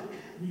out.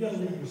 You got to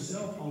leave your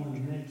cell phone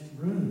in the next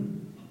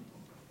room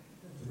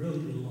to really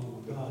get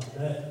along with God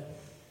today.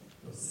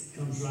 It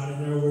comes right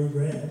in there where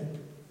you're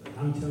at. But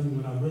I'm telling you,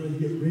 when I really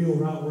get real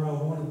right where I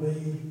want to be,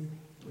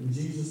 when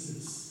Jesus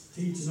is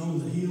teaching on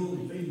the hill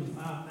and feeding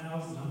the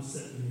 5,000, I'm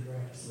sitting in the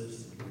grass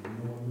listening. You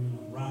know what I mean?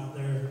 I'm right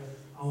there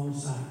on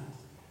site.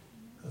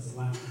 Because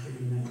I like to be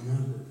in that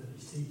number that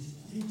he's teaching.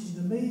 He's teaching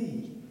to me.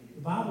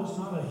 The Bible's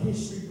not a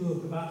history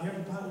book about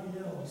everybody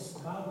else. The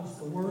Bible's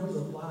the words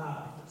of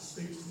life that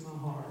speaks to my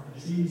heart.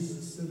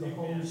 Jesus, through the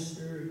Holy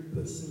Spirit,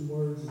 puts some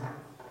words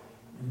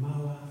in my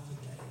life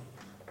today.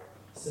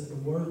 He said the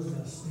words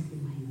that I speak to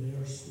you, they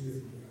are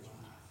spirit and they are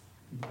life.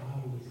 And the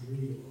Bible is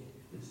real.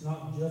 It's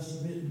not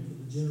just written for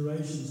the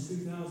generations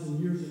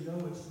 2,000 years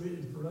ago. It's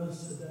written for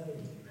us today.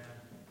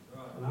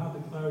 And I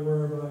declare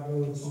wherever I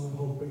go, it's on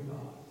hope in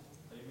God.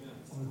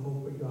 It's on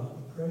hope in God.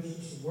 The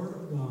precious Word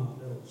of God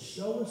that will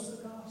show us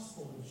the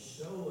gospel and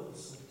show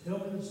us, tell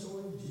me the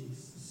story of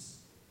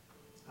Jesus.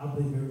 I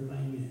believe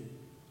everything in it.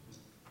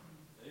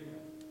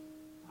 Amen.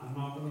 I'm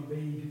not going to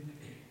be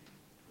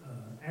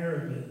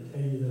arrogant and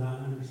tell you that I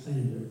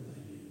understand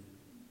everything in it.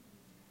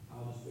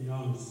 I'll just be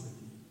honest with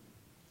you.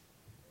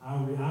 I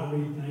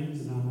read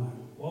things and I'm like,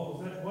 what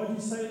was that? What did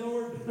you say,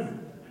 Lord?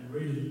 And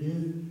read it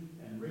again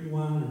and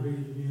rewind and read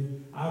it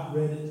again. I've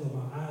read it till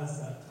my eyes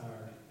got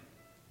tired.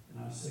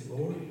 And I say,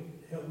 Lord,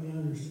 help me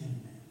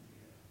understand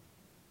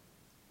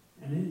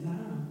that. And in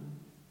time,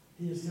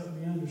 He has helped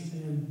me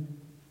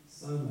understand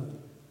some of it.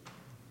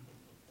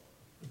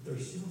 But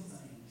there's still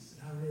things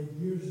that I read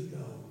years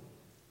ago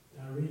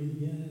that I read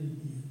again and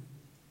again.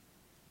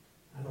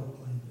 I don't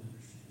claim to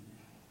understand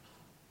that.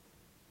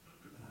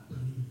 But I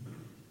believe it.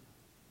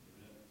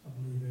 I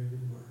believe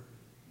every word.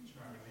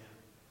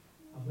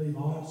 I believe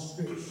all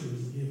Scripture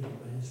is given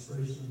by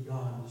inspiration of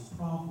God and is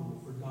profitable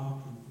for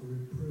doctrine, for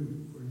reproof,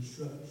 for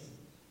instruction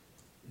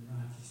in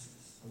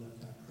righteousness. I left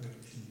that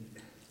correction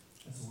there.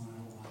 That's the one I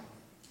don't like.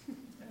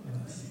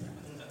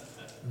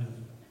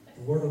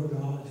 The Word of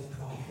God is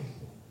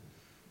profitable.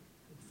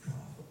 It's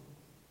profitable.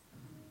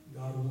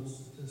 God wants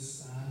to just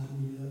size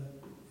me up.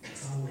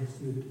 It's always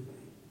good to me.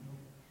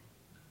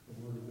 The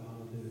Word of God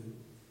will do.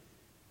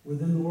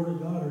 Within the Word of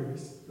God,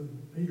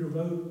 Peter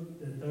wrote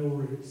that there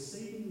were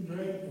exceeding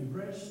great and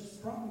precious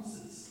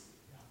promises.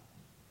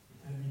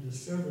 Have you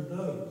discovered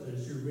those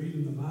as you're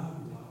reading the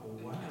Bible? Like, oh,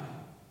 wow,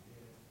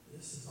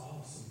 this is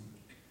awesome.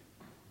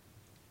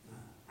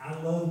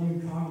 I love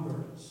new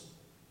converts.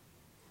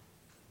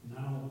 And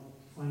I don't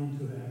claim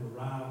to have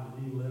arrived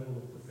at any level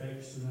of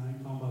perfection. I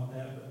ain't talking about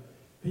that, but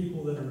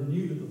people that are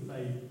new to the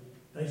faith,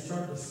 they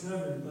start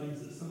discovering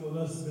things that some of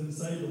us have been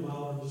saved a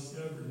while are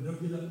discovering. They'll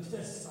get up and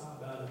testify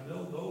about it.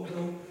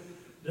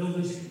 They'll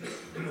just,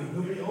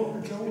 they'll be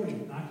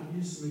overjoyed. I can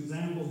use some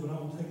examples, but I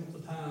won't take up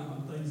the time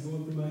on things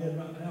going through my head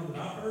right now that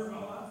I've heard in my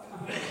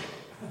lifetime.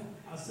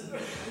 I said,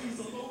 praise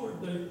the Lord.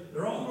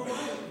 They're on their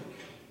way.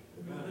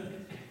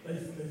 They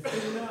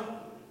figured out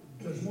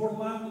there's more to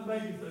life than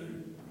baby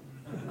food.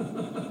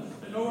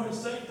 They know what a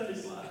steak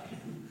tastes like.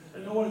 They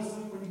know what it's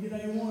like when you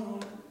get A1 on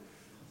it.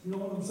 You know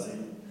what I'm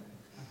saying?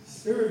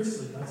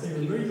 Spiritually, I say,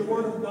 read the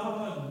Word of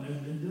God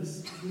and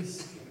just to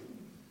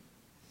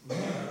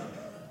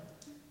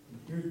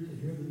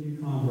hear the new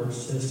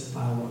converts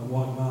testify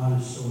what God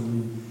is showing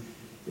me.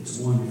 It's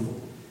wonderful.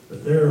 But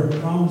there are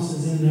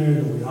promises in there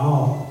that we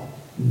all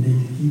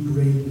need to keep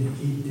reading and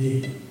keep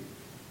digging.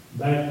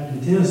 Back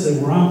in Tennessee,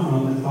 where I'm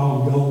from, they call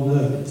them gold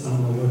nuggets. I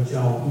don't know what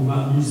y'all, you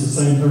might use the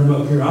same term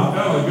up here. I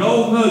found a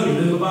gold nugget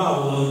in the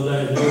Bible the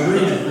other day. Go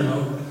read it,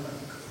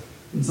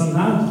 And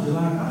sometimes you're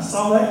like, I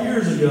saw that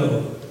years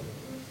ago.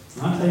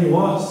 I tell you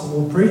what,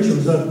 the preacher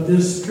was up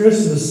this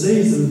Christmas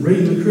season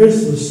reading the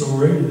Christmas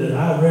story that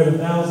I've read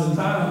 1,000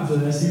 times,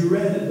 and as he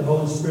read it, the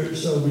Holy Spirit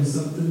showed me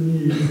something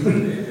new.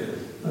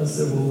 I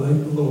said, well,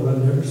 thank the Lord.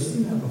 I've never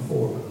seen that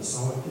before, but I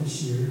saw it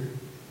this year.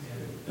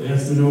 They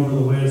asked me over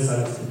the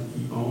website, I said,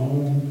 keep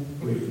on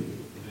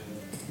reading.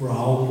 We're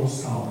all little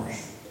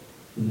scholars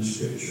in the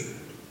Scripture.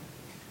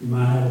 You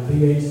might have a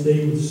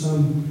PhD with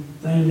something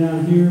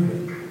down here,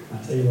 but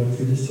I tell you what,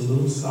 you're just a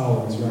little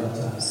scholar in God's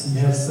eyes. He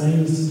has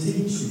things to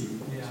teach you.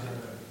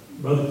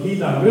 Brother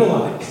Keith, I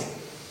realize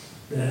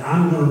that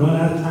I'm going to run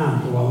out of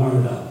time before I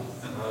learn it all.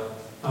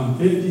 I'm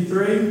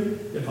 53.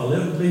 If I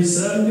live to be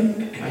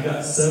 70, I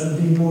got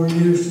 17 more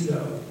years to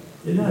go.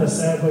 Isn't that a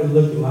sad way to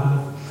look at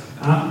life?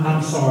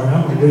 I'm sorry,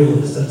 I'm a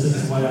realist. That's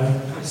just the way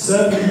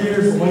 70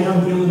 years, the way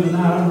I'm feeling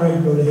tonight, I'm ready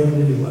to go to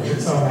heaven anyway.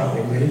 It's all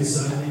right with me.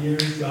 70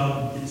 years,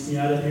 God gets me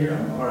out of here.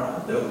 I'm all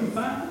right. They'll be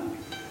fine.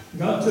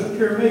 God took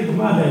care of me when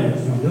my dad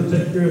was young. He'll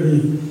take care of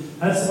them.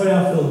 That's the way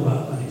I feel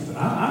about things. But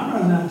I'm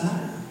running out of time.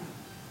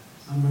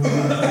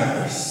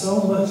 There's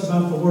so much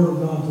about the Word of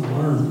God to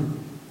learn,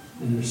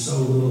 and there's so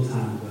little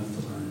time left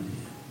to learn it.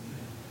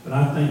 But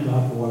I thank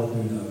God for what I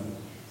do know.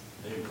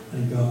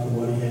 Thank God for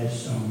what He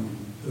has shown me.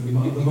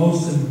 The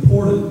most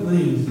important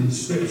things in the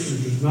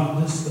Scriptures is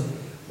not just the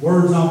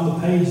words off the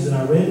page that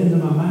I read into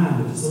my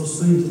mind. It's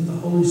those things that the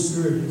Holy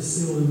Spirit has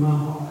sealed in my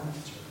heart.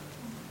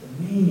 The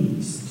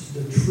meanings,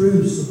 the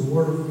truths of the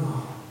Word of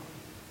God.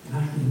 And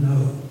I can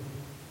know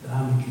that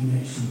I'm in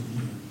connection with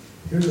you.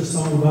 Here's a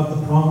song about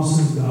the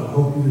promises of God. I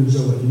hope you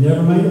enjoy it. He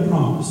never made a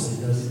promise that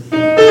he doesn't keep.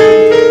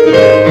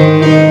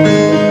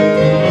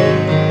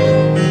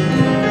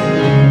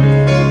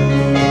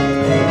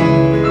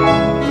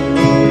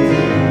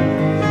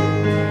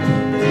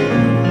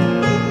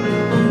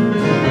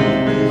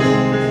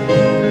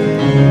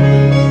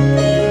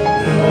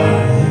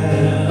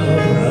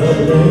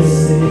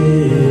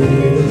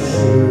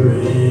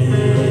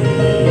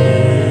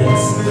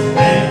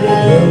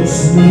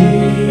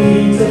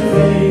 Me to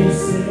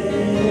face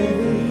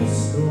every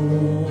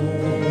storm.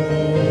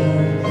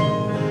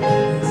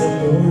 It's a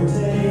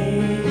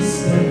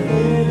foretaste of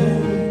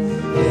heaven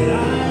that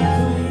I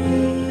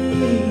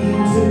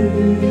cling to.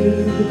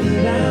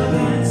 Now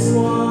that's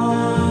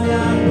what I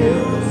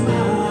built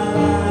my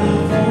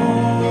life on.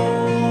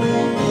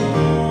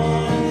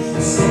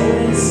 So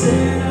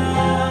instead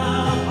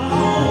of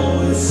all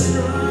the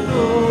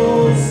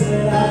struggles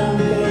that I'm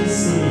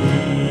facing,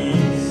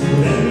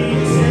 let me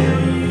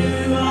tell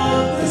you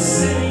of the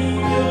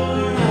Savior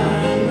I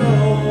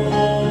know.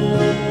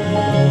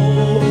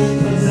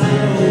 'Cause I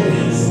know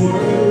His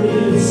word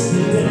is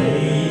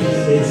today,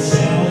 it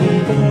shall be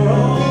for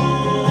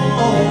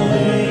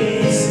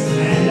always,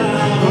 and I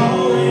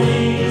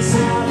always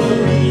have a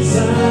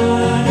reason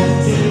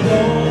to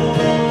know.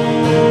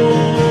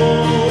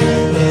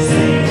 'Cause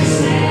there's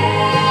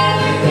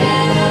never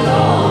been a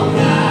long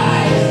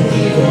night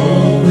He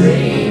won't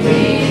bring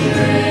me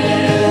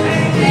through,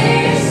 and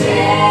there's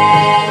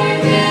never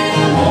been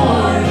a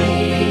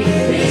morning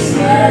His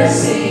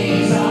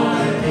mercies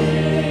are new,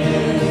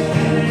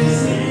 and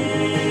there's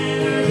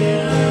never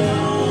been a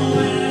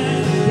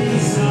moment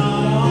He's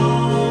not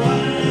all I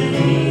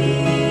need.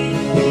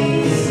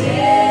 He's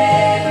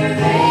never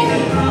made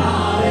a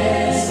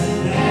promise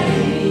that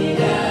He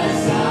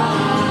does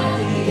not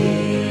keep.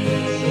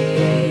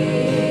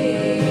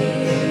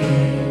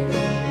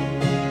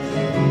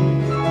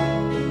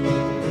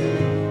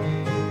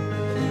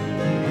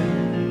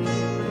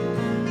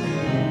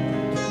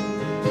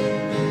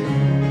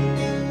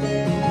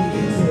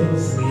 He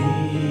tells me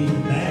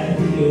that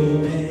He'll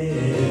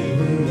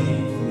never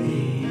leave me,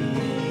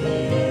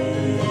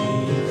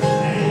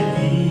 and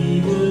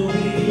He will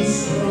be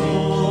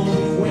strong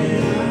when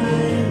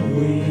I'm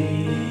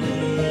weak,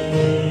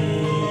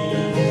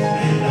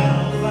 and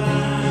I'll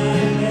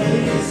find that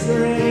His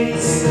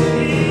grace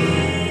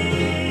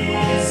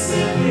is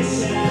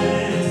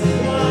sufficient,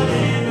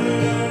 whatever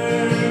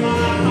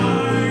my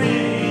heart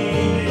may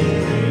be.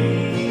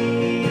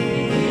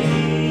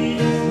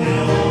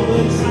 Now all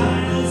the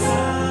trials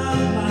of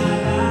my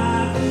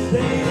life,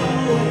 they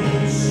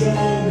always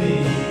show me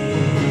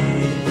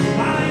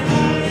my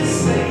God is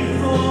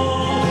faithful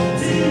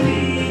to me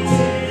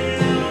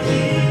till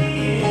the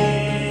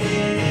end.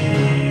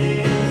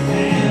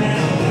 And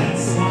now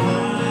that's why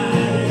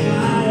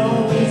my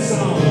only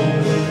song,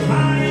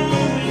 my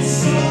only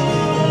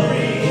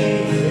story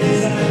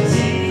is of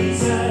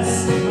Jesus,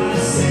 my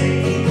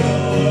Savior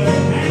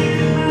and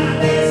my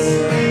best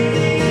friend.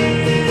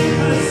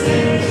 'Cause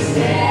there's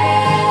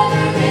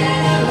never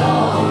been a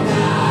long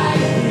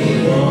night He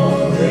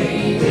won't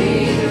bring me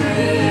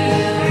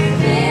through, and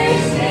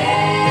there's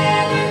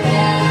never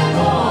been a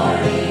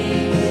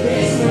morning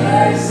His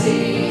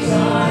mercies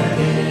are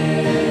new.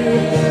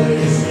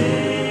 There's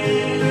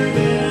never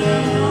been a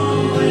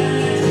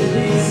moment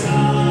He's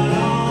not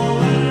all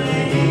I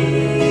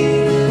need.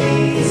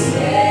 He's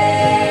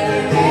never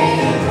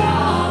made a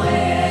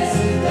promise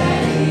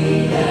that He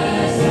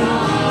does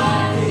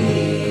not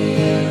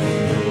keep.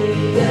 He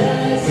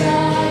does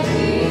not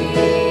keep.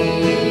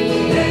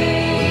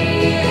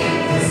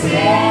 There's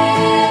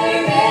never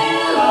been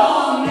a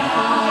long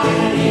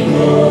night He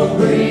won't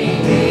bring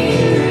me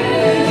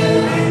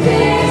through, and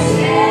there's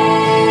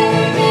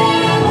never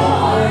been a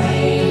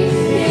morning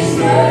His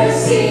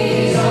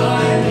mercies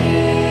are new.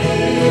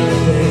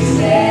 There's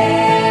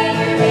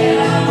never been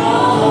a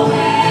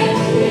moment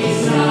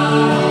He's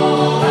not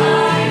all I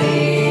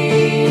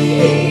need.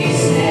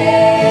 He's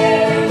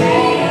never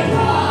made a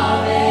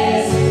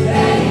promise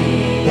that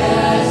He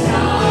does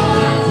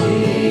not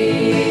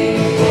keep.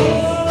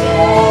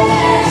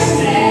 There's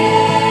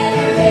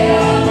never been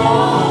a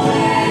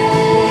moment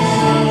He's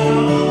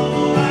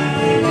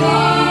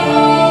not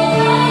all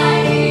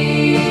I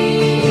need.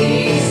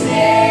 He's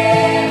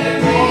never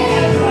made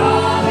a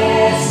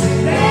promise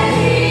that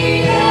He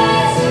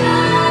does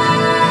not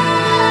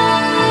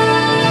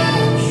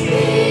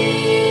keep.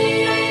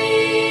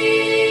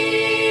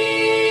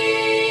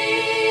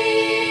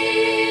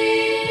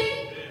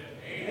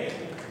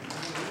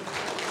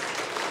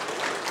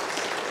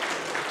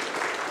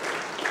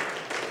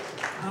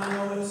 I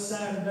know it's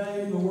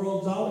Saturday and the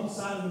world's all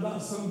excited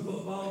about some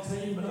football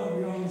team, but I'll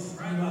be honest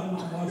with you, I've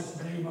not watched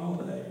the game all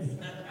day.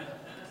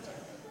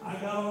 I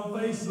got on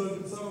Facebook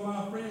and some of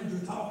my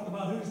friends are talking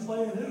about who's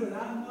playing who, and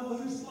I know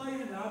who's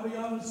playing, and I'll be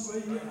honest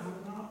with you,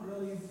 I'm not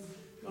really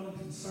going to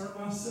concern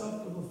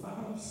myself with the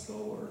final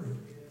score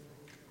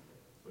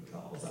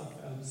because I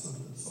found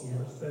something so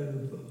much better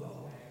than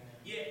football.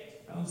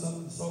 Found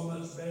something so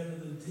much better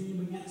than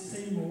team against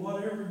team or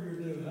whatever you're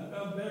doing.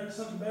 I found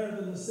something better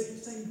than a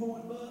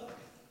 16-point buck.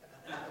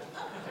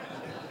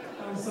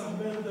 Found something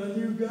better than a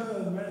new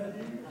gun,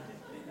 Matthew.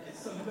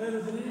 Something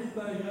better than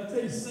anything. I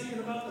tell you, singing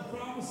about the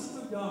promises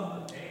of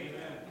God.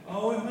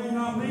 Oh, it may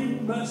not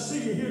mean much to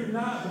you here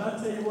tonight, but I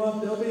tell you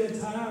what, there'll be a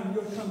time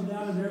you'll come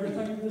down and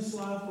everything in this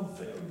life will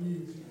fail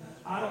you.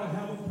 I don't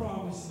have a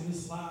promise in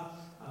this life.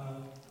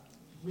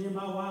 Me and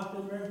my wife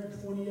been married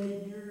for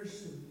 28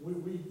 years.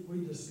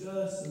 We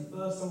discuss and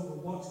fuss over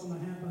what's going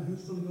to happen,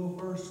 who's going to go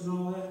first and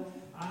all that.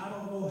 I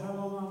don't know how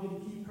long I'm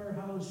going to keep her,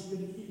 how long she's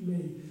going to keep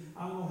me.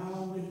 I don't know how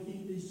long I'm going to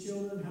keep these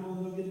children, how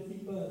long they're going to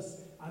keep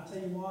us. I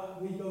tell you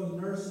what, we go to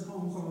nursing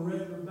homes on a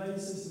regular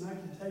basis, and I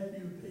can take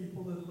you to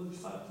people that it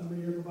looks like to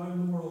me everybody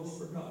in the world's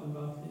forgotten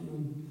about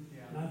them.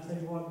 And I tell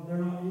you what,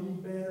 they're not any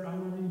better.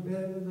 I'm not any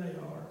better than they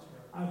are.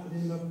 I could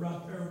end up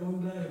right there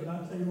one day, but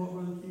I tell you what,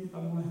 Brother Keith,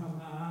 I'm going to have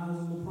my eyes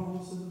on the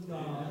promises of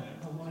God.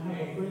 I'm going to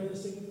have a friend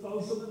that's sticking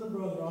closer than a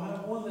brother. I'll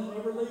have one that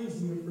never leaves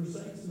me or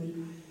forsakes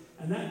me.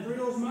 And that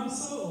thrills my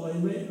soul,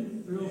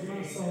 amen? Thrills my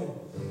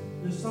soul.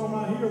 This time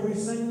right here, we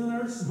sing in the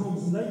nursing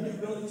homes, and they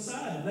get really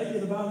excited. They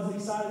get about as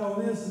excited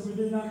on this as we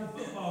do not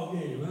the football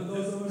game.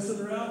 Those of us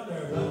that are out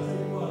there. But I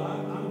tell you what,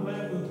 I'm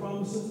glad for the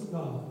promises of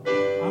God.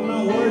 I'm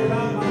not worried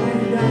about my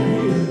name down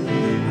here.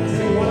 I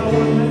tell you what, I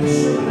want to make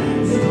sure my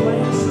name's in the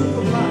Lamb's Book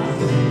of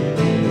Life.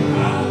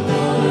 I'm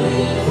going to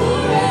live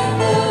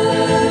forever.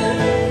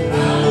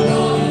 I'm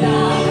going to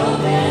die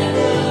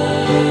forever.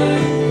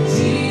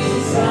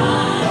 Jesus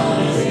died on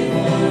a tree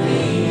for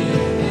me,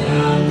 and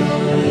I'm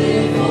going to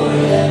live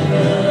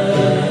forever.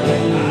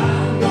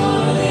 I'm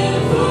going to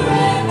live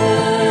forever.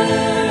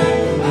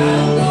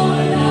 I'm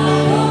going to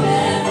die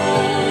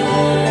forever.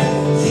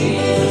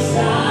 Jesus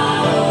died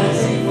on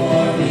a tree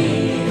for me,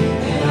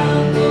 and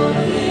I'm going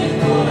to live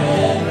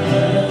forever.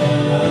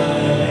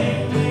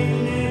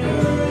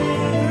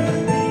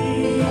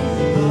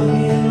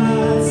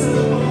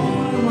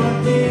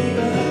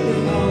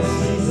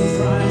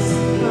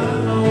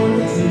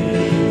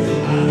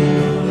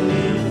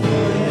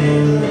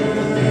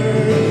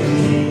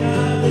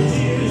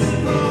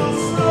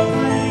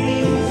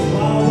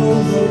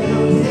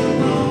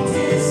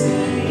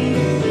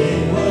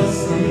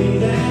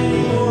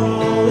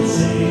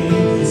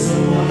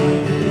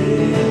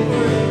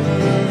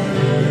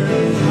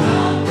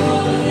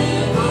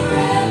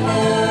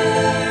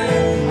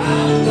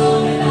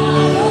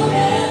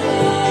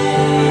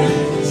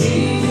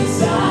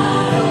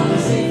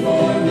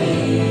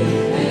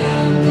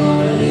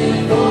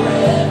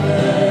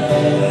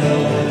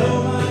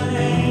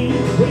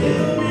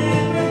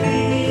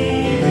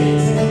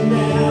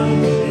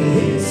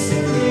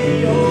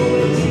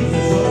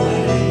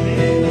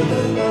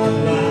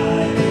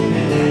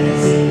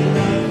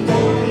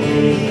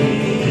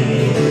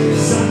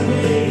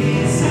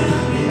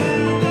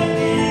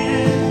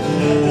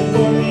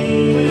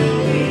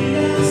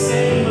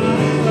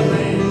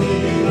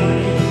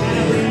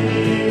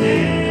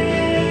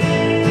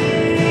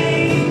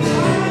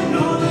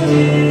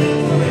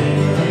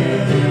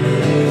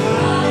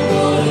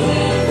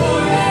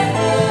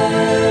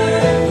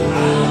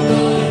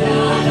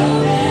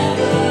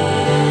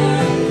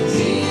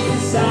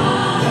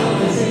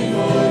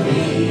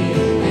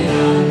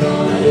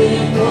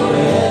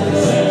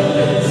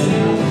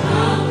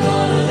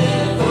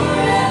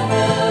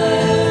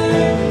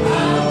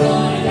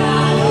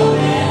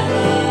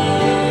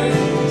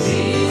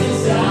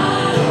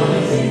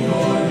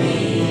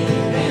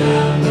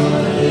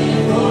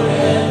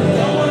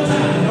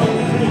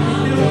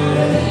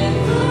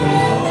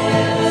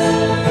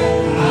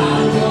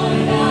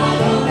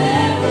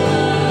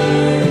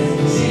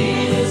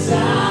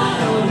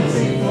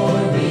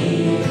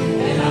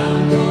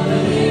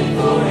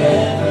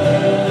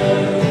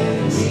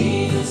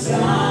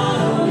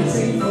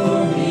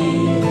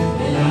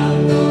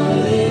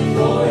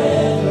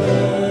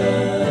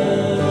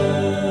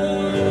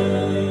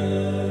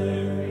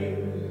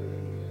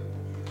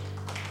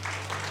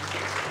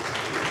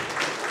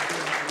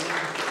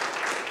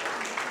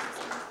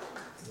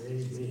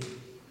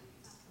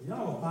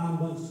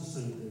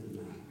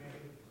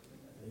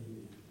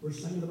 We're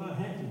singing about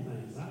happy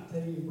things. I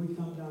tell you, we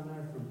come down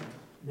there from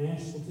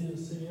Nashville,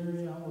 Tennessee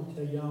area. I want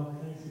to tell y'all,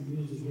 country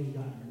music ain't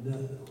got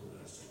nothing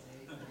on us.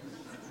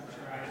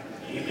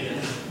 Amen.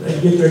 They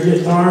get their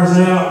guitars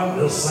out,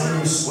 they'll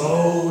sing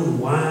slow and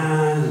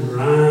whine and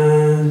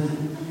grind,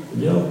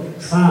 and they'll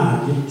try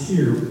and get a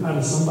tear out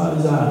of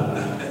somebody's eye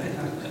about it.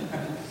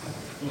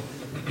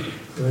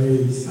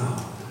 Praise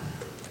God.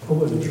 I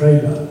wouldn't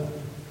trade a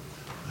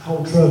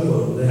whole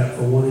truckload of that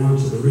for 1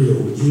 ounce of the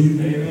real, would you?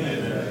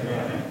 Amen.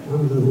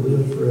 I'm going to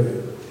live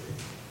forever.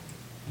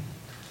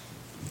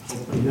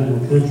 Hopefully, you got no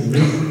country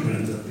music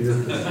fans up here.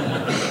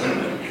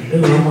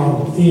 I'm all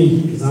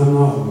offended because I'm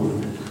not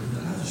one.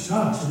 That's a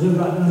shock. You live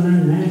right down there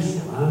in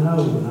Nashville. I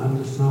know, but I'm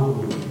just not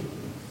one.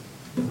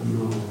 I'm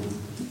not one.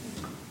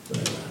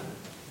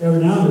 But Every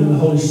now and then the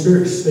Holy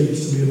Spirit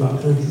speaks to me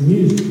about country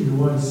music. You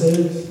know what He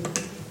says?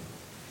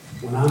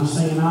 When I'm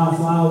saying I'll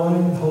fly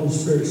away, the Holy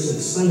Spirit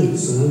says, sing it,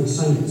 son,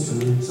 sing it,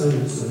 son,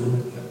 sing it,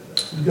 son.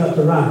 You've got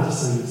the right to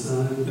sing it,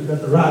 son. You've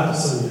got the right to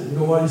sing it. You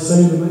know what He's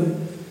saying to me?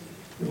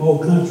 The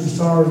old country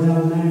stars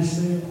down in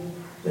Nashville,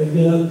 they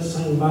get up and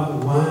sing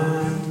about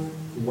wine,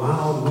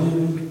 wild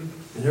women,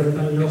 and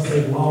everything else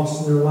they've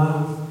lost in their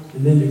life,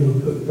 and then they're going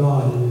to put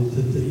God in it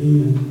at the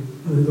end.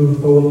 And they're going to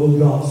throw a little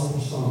gospel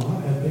song.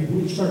 I've had people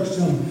in church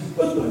tell me,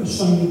 but they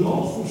sing the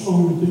gospel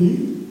song to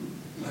you.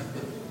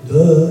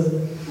 Duh.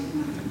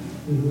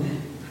 You know,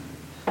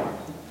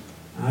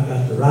 I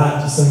got the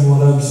right to sing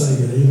what I'm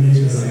singing, amen,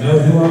 because I know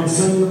who I'm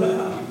singing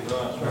about.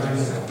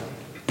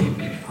 I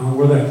don't know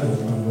where that comes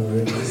from.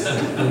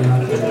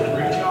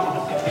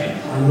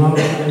 I'm not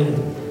afraid.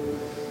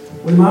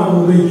 We might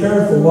want to be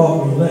careful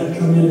what we let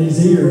come in these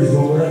ears,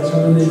 what we let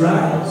come in these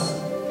eyes.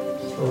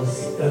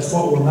 Because that's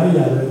what we're made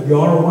out of. You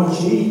are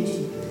what you eat.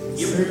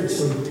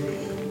 Spiritually.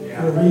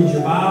 You'll read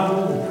your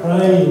Bible, and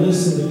pray, and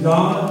listen to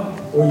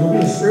God, or you'll be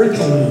a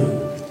spiritual man.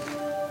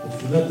 If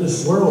you let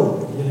this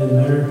world get in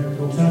there,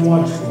 don't tell them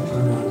what it's going to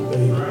turn out to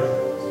be.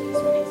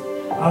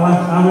 I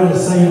read a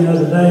saying the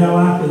other day, I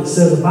like it. It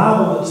said, the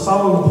Bible that's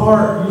falling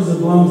apart usually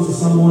belongs to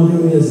someone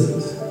who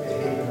isn't.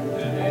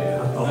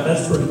 I thought,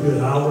 that's pretty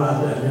good. I'll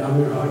write that down.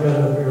 I got it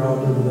up here. I'll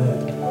remember that.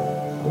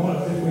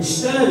 If we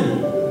study,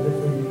 if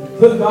we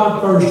put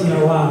God first in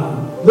our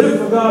life, live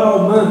for God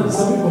on Monday.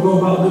 Some people go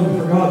about living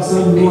for God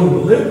Sunday morning,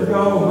 but live for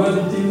God on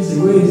Monday,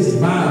 Tuesday, Wednesday,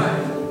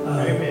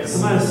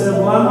 somebody said,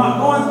 well, I'm not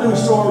going through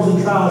storms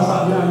and trials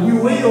right now. You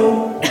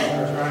will.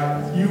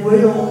 You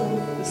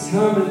will. It's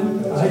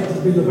coming. I hate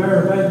to be the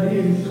bearer of bad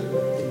news.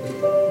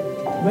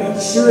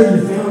 Make sure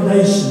your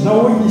foundation. Know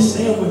where you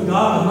stand with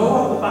God. Know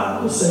what the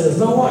Bible says.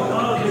 Know what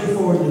God did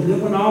for you. Then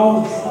when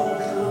all the trouble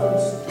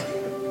comes,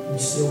 you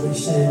still be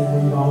standing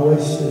where you've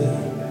always stood.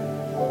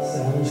 So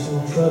I'm just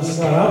going to trust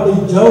God. I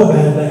believe Job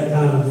had that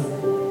kind of,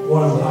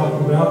 what I'm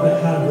talking about,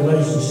 that kind of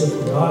relationship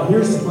with God.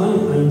 Here's the funny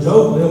thing.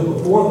 Job lived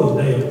before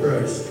the day of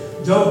grace.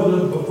 Job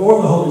lived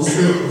before the Holy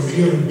Spirit was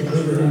given to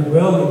live and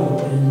dwell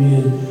in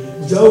men.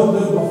 Job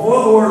lived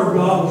before the Word of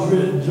God was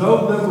written.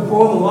 Job lived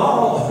before the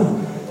law.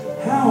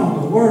 How in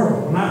the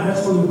world? And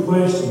that's one of the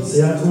questions.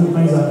 See, that's one of the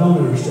things I don't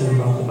understand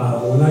about the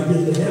Bible. When I get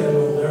to heaven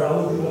over there, I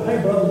look and go, hey,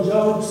 Brother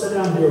Job, sit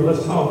down here.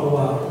 Let's talk a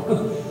while.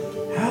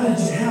 How did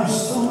you have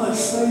so much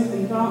faith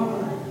in God?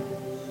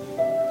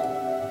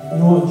 You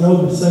know what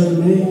Job would say to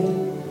me?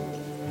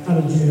 How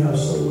did you have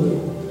so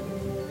little?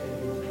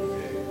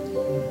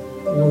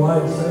 You know why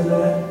he'd say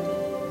that?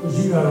 Because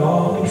you got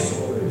all the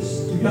stories.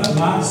 You got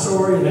my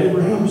story and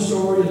Abraham's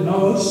story and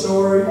Noah's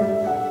story.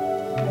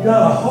 You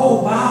got a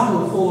whole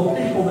Bible full of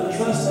people that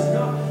trusted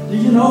God.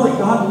 Did you know that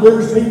God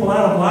delivers people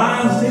out of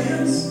lions'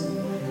 dens?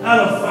 Out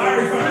of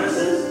fiery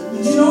furnaces?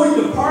 Did you know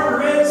He could part the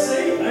Red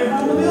Sea?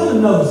 Everybody in the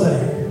building knows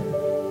that.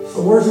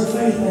 So where's your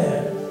faith at?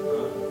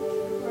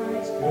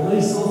 At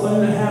least the little thing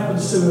that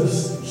happens to us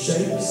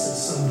shakes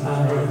us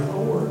sometimes very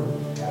hard.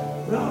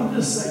 But I'll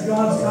just say,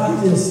 God's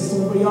got this. It's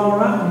going to be all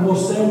right. And we'll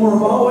stand where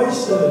we've always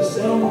stood.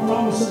 Stand on the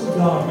promises of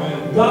God.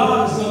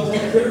 God is going to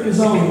take care of His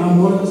own.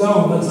 I'm one of His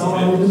own. That's all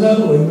I need to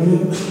know.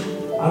 Amen.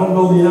 I don't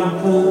know the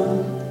outcome.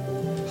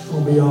 It's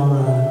going to be all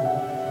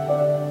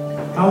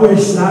right. I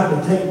wish that I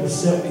could take the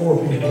step for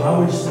people. I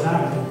wish that I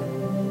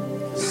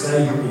could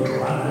save people.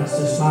 That's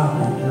just my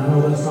thing. And I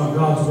know that's not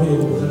God's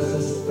will, but that's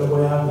just the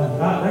way I think.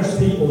 There's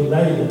people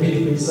today that need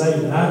to be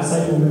saved, and I'd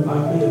save them if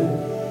I could.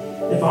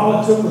 If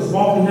all it took was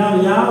walking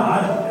down the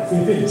aisle,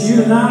 if it's you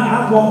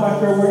tonight, I'd walk back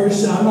there where you're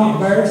sitting. I'm not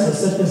embarrassed. I'd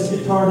set this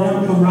guitar down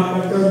and come right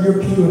back there to your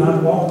pew, and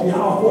I'd walk the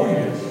aisle for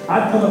you.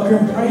 I'd come up here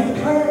and pray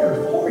the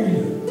prayer for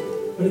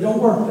you. But it don't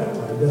work that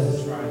way,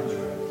 does it?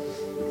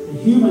 The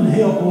human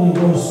help only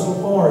goes so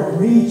far. It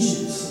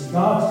reaches.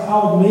 God's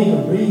called me to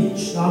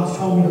reach. God's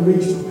called me to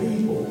reach for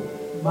people.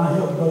 My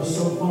help goes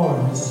so far,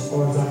 and that's as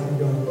far as I can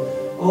go.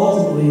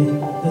 Ultimately,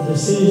 the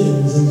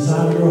decision is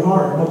inside of your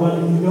heart.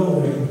 Nobody can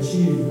go there but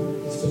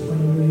you. It's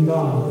between you and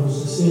God.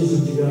 Those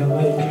decisions you got to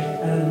make.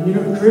 And you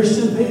know,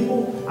 Christian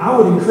people, I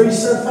would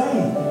increase their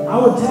faith. I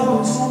would tell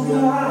them it's going to be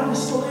all right.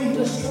 Just believe,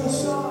 just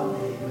trust God.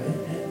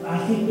 And I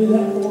can't do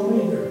that for them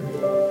either.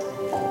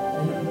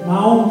 And my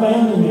own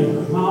family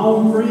members, my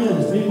own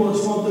friends, people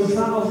that's going through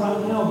trials right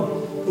now,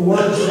 the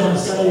words that I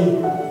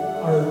say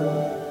are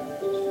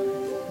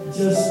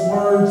just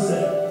words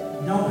that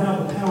don't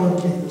have the power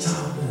to get the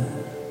job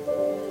done.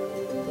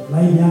 But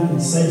maybe I can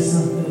say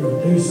something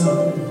or do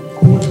something.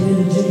 Point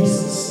into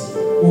Jesus.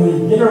 When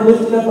we get our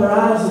lifted up our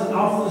eyes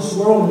off of this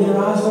world and get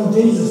our eyes on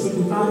Jesus, we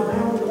can find the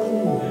power within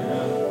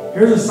Him.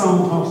 Here's a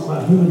song that talks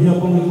about human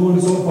help only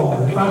going so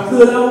far. If I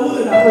could, I would do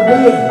it.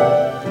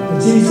 But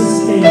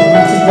Jesus can.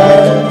 Once He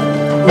died,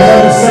 we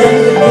have a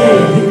Savior that can.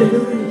 He can do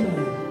anything.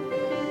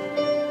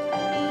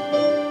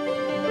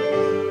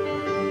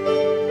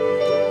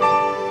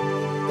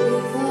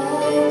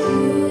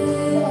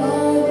 If I could, I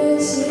would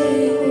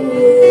take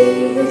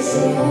away the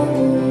trouble.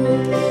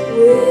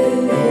 When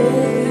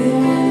heavy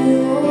on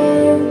your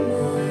mind,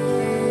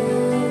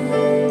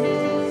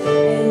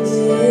 and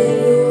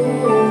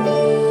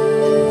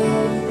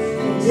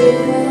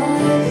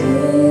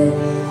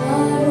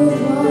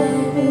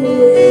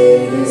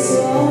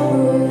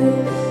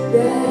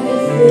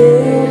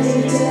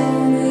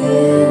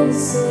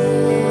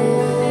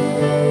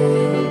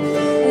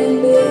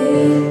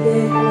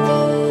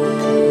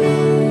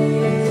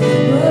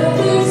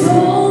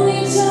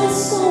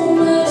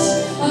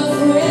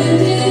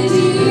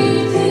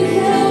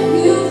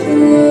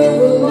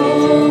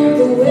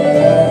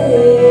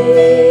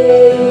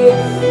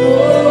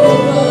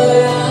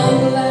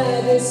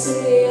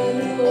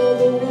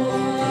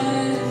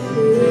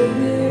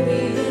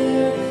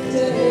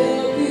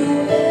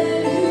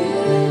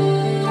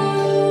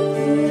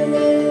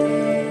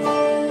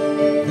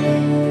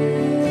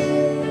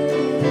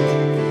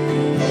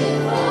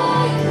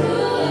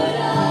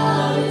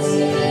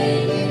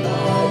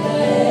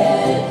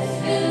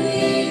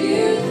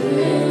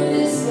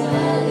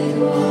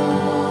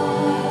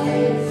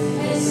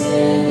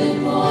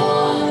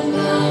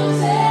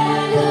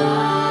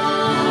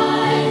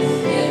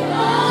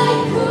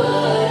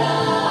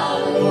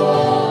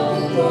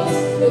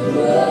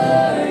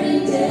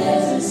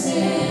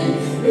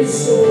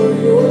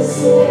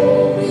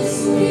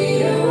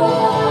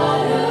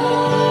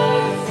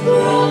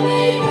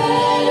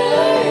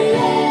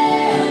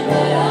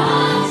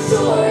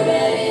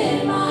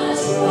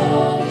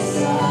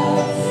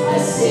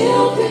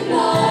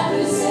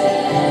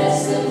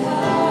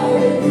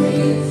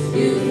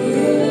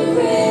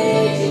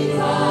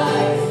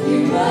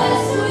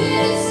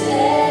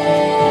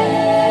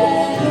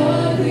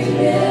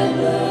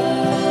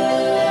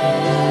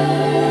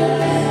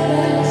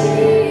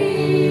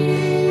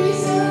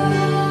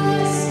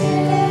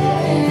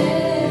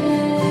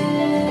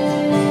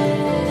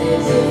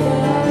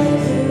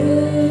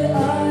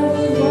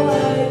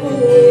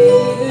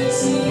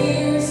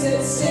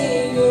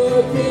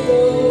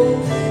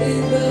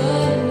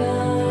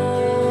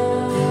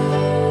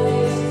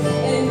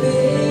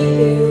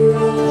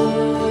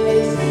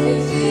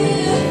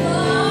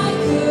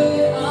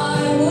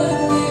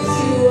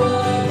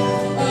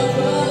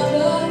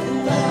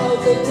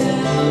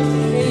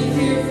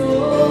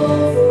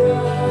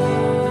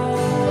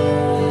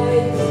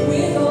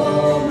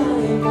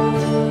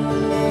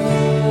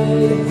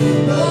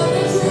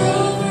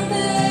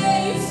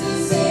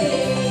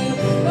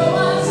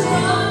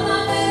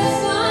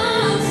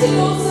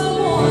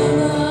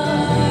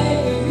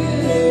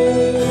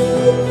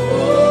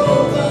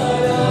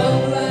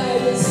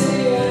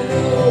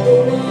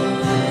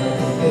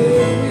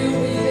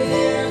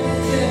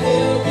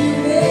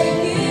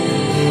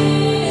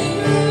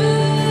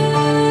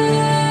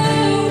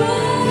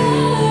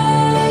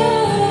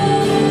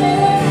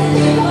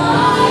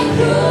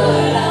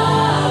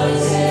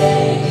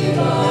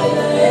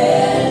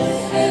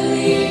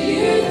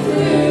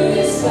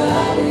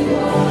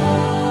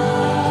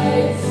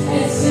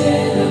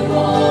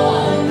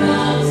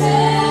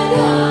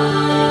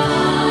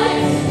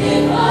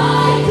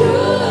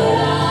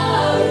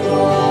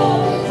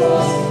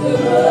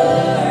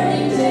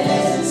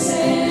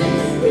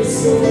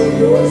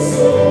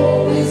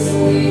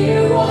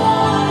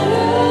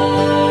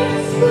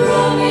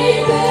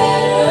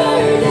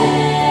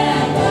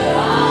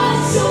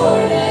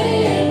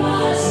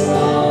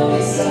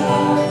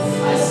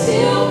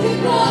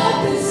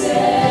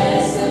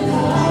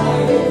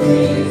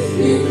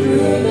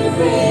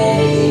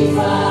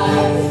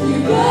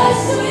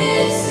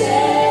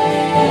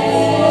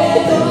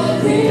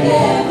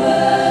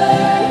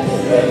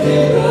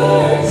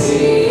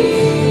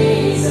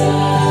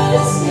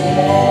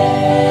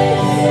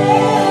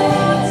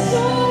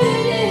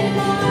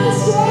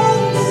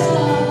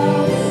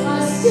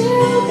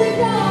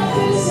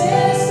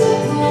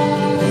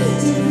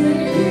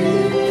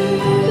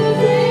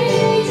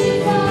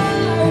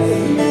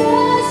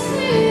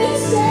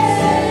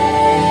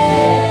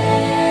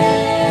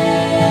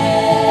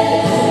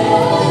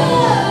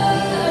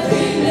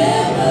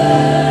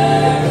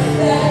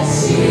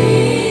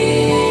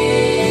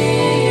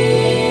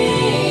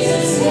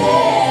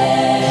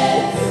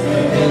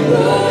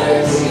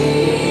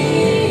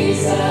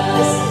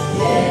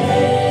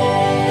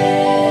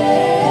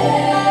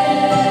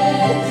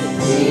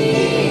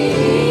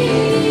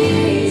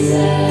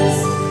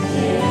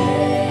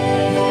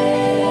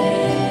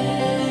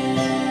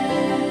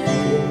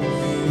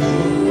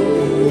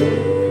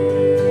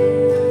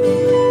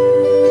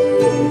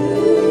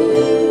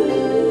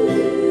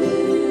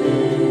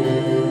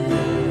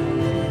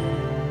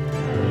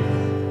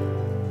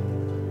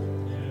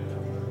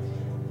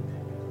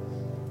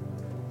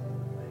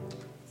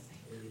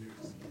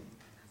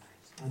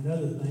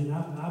another thing.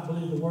 I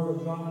believe the Word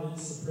of God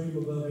is supreme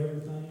above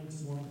everything.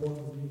 It's more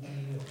important than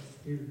anything else.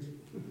 Period.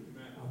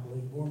 I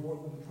believe more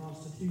important than the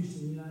Constitution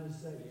of the United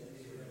States.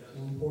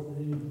 More important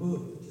than any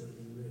book that's ever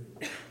been written.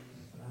 But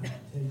I can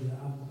tell you,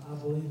 I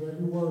believe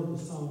every word of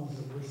the songs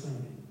that we're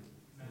singing.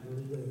 I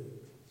really do.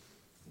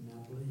 And I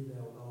believe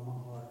that with all my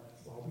heart.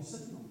 That's why we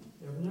sing them.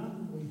 Every now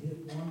and then we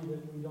hit one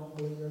that we don't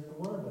believe every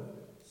word of it.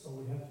 So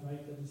we have to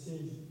make the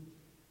decision.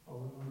 Are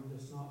we going to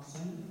just not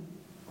sing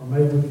it? Or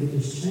maybe we could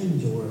just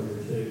change a word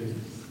or two.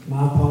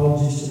 My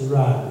apologies to the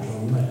writers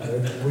on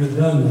that. We've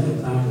done that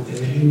a time or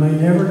two. You may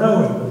never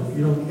know it, but if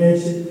you don't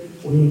catch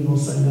it, we ain't going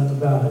to say nothing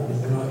about it.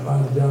 We're not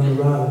trying to down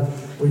the writer.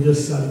 We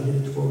just got to get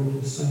it to where we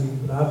can sing.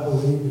 But I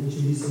believe that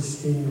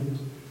Jesus can.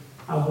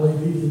 I believe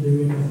He can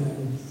do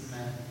anything.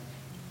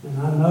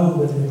 And I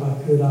know that if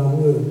I could, I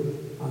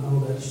would. I know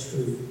that's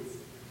true.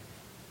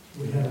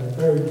 We had a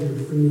very dear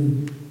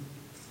friend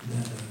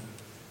that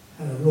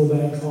had a real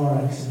bad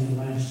car accident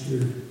last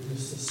year,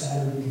 just a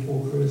Saturday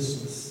before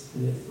Christmas,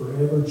 and it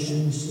forever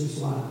changed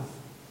his life.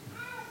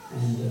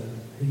 And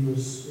he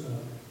was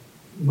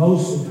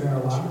mostly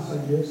paralyzed, I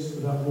guess,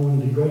 without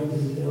going into great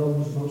detail. He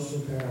was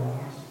mostly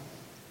paralyzed.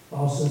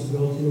 Lost his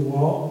ability to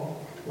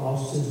walk,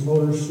 lost his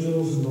motor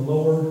skills in the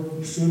lower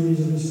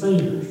extremities of his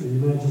fingers.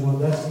 Can you imagine what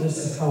this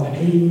is called?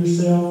 Feeding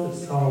yourself.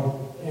 It's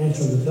called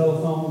answering the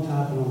telephone,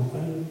 typing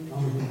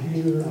on the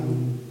computer. I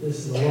mean,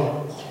 this is a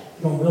lot.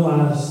 You don't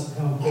realize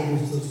how important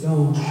this is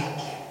going.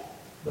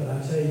 But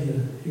I tell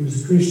you, he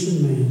was a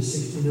Christian man,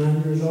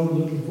 69 years old,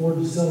 looking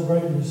forward to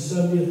celebrating his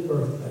 70th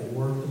birthday.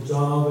 Worked a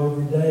job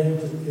every day,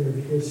 took care of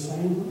his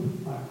family,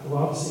 like a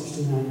lot of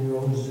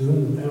 69-year-olds do,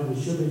 and the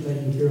family should be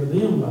taking care of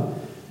them by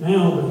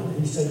now, but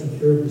he's taking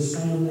care of his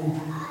family.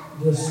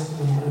 Just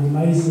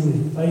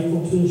amazingly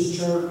faithful to his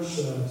church,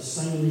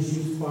 singing his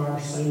youth choir,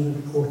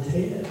 singing the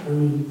quartet. I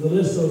mean, the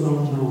list goes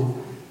on and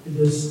on. He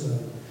just,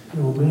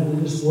 man,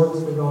 they just worked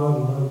for God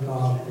and loved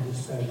God for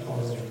this bad car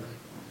wreck.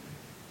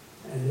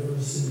 And it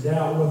was in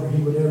doubt whether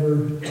he would ever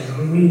do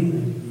anything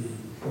again.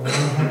 Well,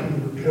 I'm happy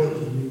to report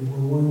to you,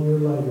 we're 1 year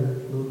later,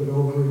 a little bit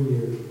over a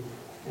year,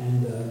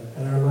 and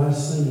at our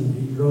last singing,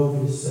 he drove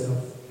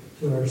himself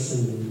to our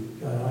singing,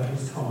 got out of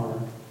his car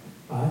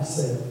by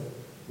himself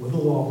with a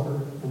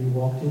walker, and he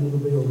walked into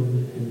the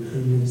building and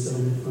came in and sat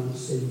in the front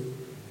seat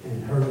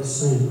and heard us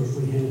sing. Of course,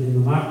 we handed him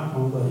the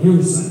microphone, let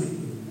him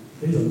sing.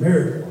 He's a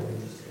miracle.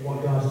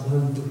 What God's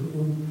done for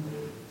him.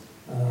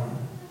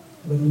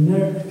 But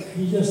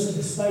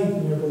his faith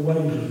never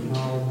wavered and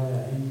all of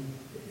that.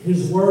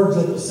 His words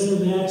at the scene of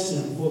the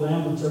accident before the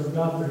ambulance ever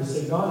got there, he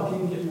said, God, if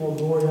you can get more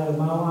glory out of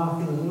my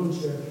life in a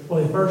wheelchair.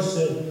 Well, he first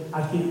said,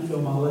 I can't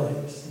feel my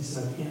legs. He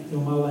said, I can't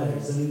feel my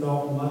legs. Then he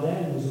thought, well, my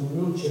dad was in a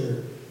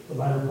wheelchair the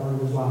latter part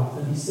of his life.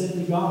 And he said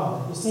to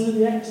God, at the scene of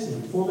the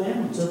accident, before the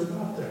ambulance ever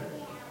got there,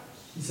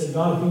 he said,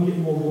 God, if you can get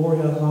more glory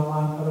out of my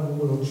life out of a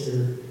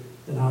wheelchair,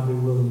 then I'll be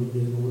willing to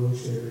get in a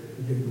wheelchair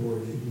and give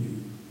glory to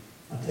you.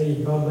 I tell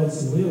you, God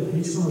lets him live.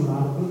 He's going to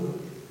write a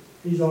book.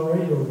 He's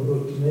already wrote a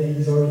book to me.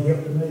 He's already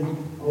helped me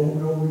over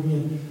and over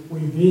again. We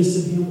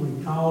visited him.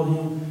 We called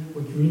him.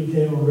 We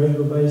communicated on a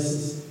regular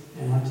basis.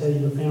 And I tell you,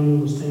 the family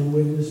will stand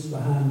witness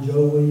behind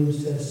Joe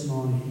Williams'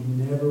 testimony. He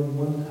never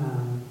one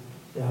time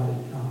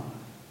doubted God.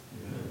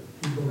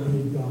 He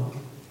believed God.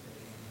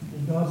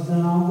 And God's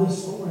done all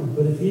this for him.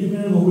 But if he'd have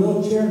been in a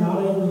wheelchair, not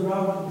able to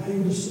drive, he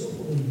would have still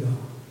believed God.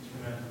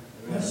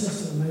 That's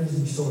just an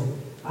amazing story.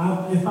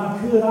 If I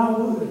could, I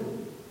would.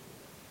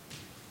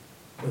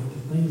 But the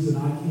things that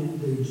I can't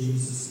do,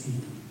 Jesus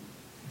can.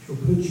 If you'll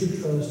put your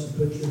trust and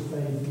put your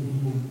faith in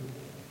Him.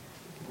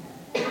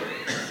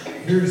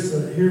 Here's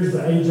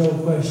the age-old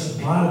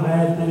question. A lot of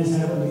bad things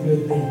happen to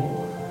good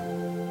people.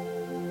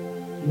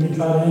 Can you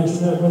try to answer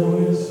that, Brother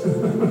Willis?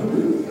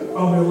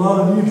 Probably a lot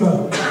of you try.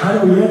 How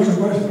do we answer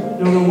the question?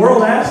 The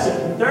world asks it.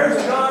 If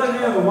there's a God in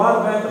heaven, why do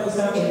bad things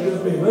happen to good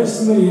people? There's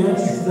so many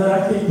answers to that.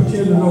 I can't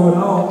pretend to know it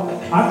all.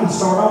 I could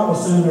start off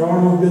by saying there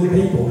are no good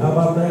people. How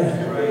about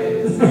that?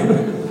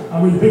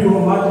 I mean, people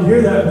don't like to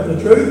hear that, but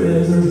the truth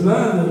is there's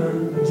none that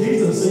are.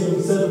 Jesus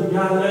even said to the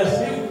guy that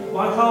asked him,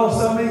 why call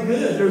some men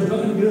good? There's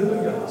nothing good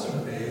but God.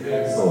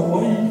 So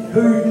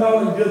who are you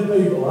calling good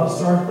people? I'll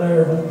start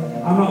there, but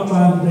I'm not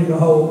trying to dig a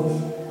hole.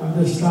 I'm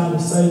just trying to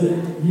say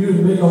that you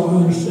and me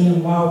don't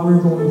understand why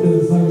we're going through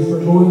the things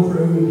we're going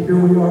through, and here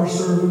we are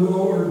serving the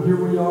Lord. Here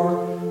we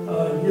are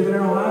giving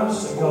our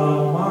lives to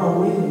God. Why are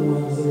we the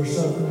ones that are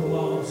suffering the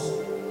loss?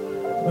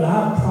 But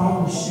I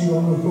promise you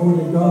on the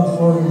authority of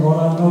God's word and what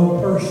I know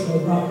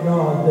personally about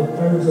God, that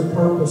there's a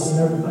purpose in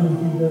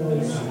everything He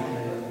does.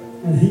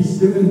 And He's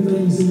doing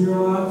things in your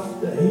life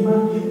that He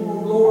might get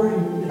more glory.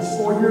 It's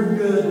for your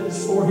good.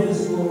 It's for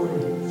His glory.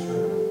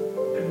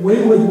 We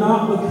would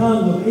not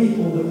become the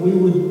people that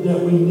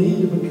we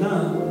need to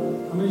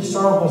become. Let me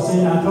start off by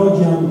saying, I told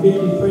you I'm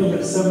 53, I've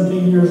got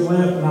 17 years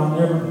left, and I'll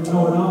never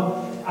know it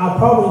all. I'll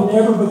probably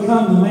never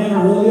become the man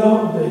I really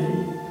ought to be.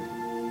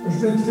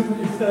 There's been too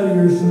many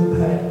failures in the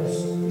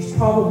past. There's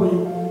probably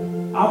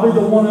I'll be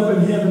the one up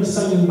in heaven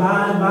singing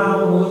by and by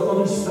with a look on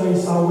his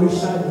face. I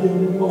wish I'd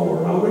given him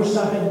more. I wish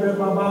I had read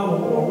my Bible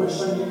more. I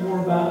wish I knew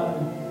more about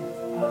him.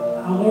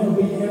 I'll never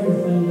be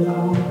everything that I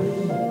want to be.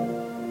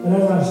 But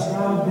as I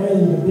strive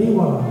daily to be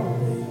what I want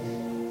to be,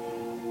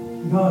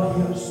 God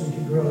helps me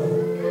to grow.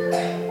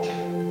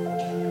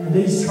 And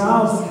these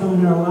trials that come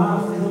in our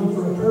life come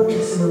for a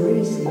purpose and a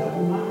reason that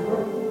we might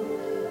grow.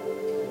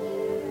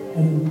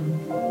 And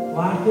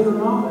like it or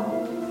not,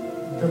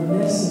 they're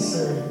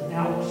necessary.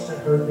 Ouch, that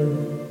hurt, didn't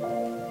it?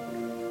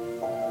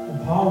 And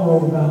Paul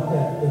wrote about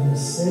that, the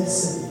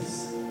necessities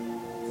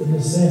of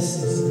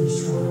these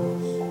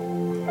trials.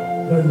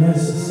 They're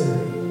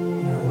necessary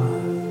in our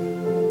life.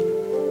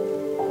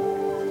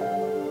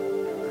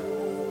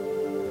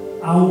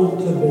 I want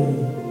to be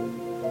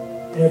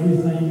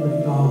everything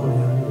that God would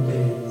have me to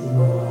be in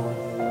my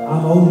life.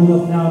 I'm old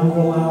enough now to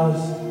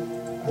realize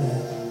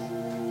that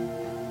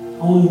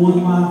only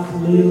one life to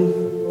live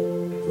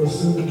will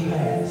soon be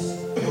past.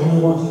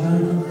 Only what's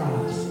done for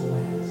Christ will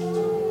last.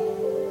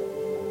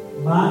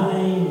 My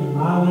name and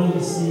my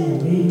legacy and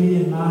me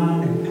and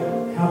mine,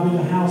 and how big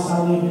a house I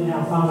live in,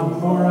 how fine a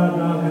car I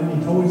drive, how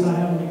many toys I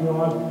have in the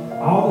garage,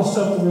 all the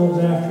stuff the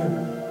world's after,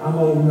 I'm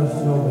old enough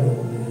to know better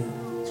than that.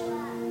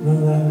 None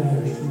of that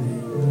matters to me.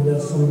 And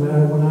that's going to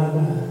matter when I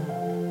die.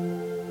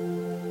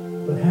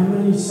 But how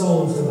many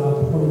souls have I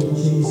pointed to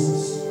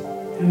Jesus?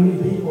 How many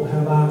people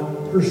have I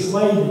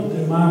persuaded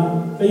through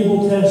my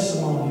feeble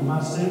testimony,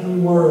 my saintly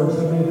words?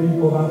 How many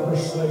people have I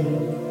persuaded?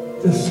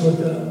 Just look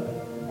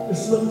up.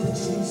 Just look to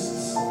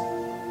Jesus.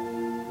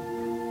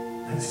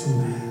 That's going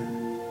to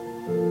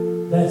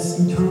matter. That's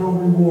eternal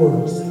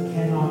rewards that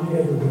cannot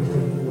ever be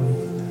taken away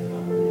from me.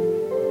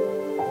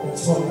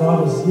 That's what God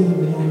has given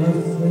me on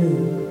earth to do.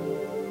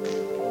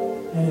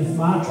 And if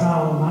my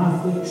trial and my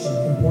affliction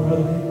can point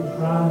other people to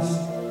Christ,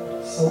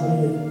 so be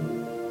it.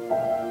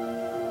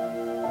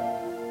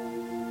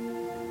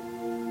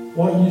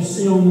 What you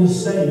see on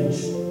this stage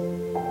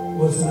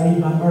was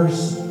made by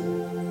mercy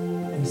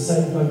and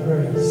saved by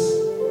grace.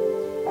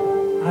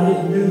 I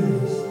didn't do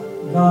this.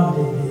 God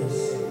did this.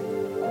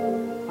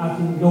 I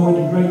can go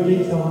into great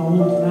detail on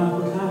one tonight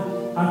for time.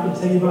 I can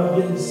tell you about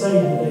getting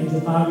saved at the age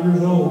of 5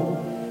 years old.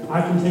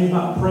 I can tell you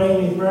about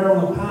praying a prayer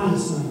on a pine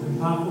stump in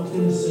Pikeville,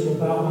 Tennessee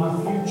about my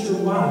future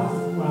wife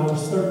when I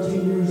was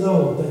 13 years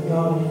old that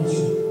God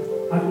answered.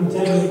 I can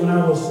tell you that when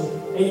I was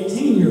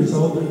 18 years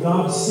old that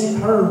God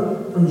sent her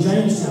from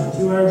Jamestown,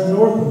 2 hours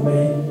north of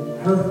me.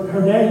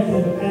 Her daddy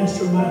came to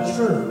pastor my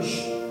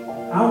church.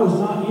 I was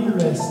not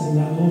interested in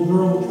that little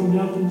girl that came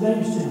down from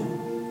Jamestown.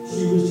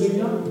 She was too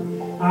young.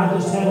 I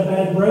just had a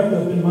bad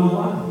breakup in my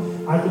life.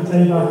 I can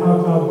tell you about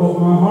how God broke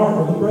my heart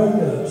with the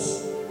breakups.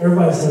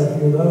 Everybody's had a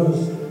few of those.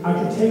 I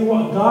can tell you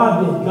what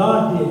God did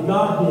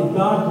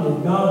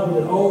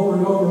over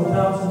and over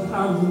 1,000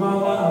 times in my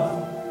life.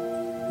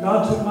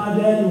 God took my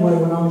daddy away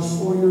when I was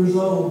 4 years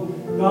old.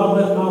 God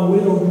let my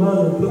widowed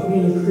mother put me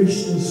in a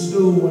Christian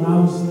school when I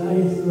was in the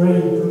 8th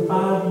grade. For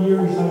 5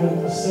 years, I got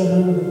to sit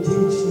under the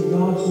teaching of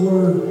God's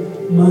Word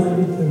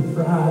Monday through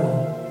Friday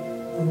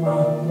from my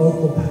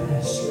local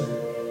pastor.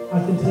 I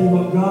can tell you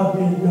what God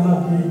did.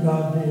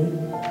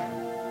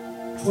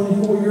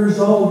 24 years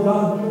old,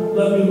 God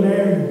let me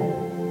marry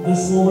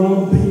this woman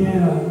on the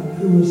piano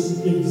who was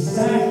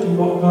exactly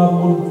what God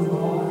wanted for my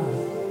life.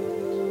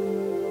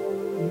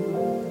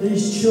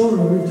 These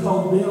children, we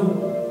told them,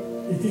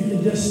 if you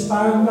can just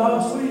find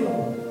God's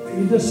will, if you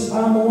can just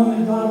find the one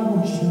that God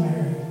wants you to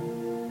marry,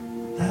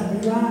 that'll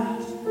be right.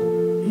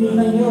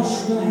 Anything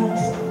else, you're going to have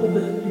trouble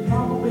that you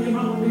probably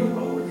not be able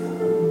to overcome.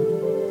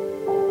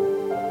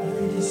 But if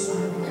you just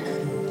find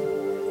God's will.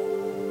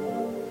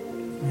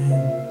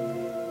 Man,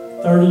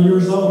 30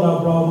 years old, I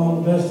brought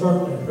home the best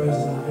birthday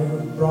present I ever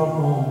brought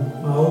home.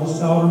 My oldest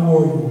daughter,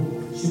 Morgan.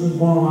 She was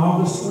born on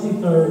August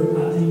 23rd,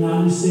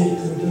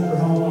 1996. We took her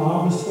home on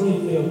August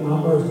 25th,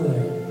 my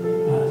birthday,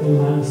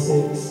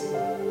 1996.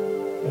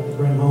 Got to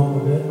bring home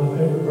my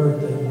favorite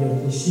birthday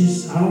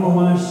gift. I don't know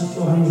why she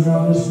still hangs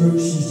around this group.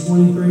 She's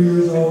 23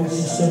 years old.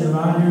 She's sitting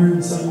right here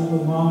and singing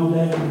with mom and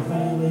dad and the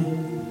family.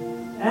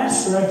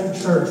 Ask her after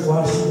church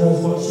why she does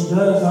what she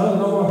does. I don't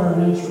know what her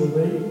nature will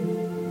be.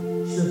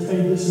 She'll tell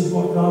you this is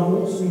what God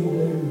wants me to do.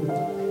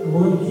 And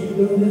we're going to keep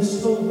doing this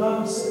until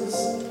God says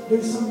do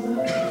something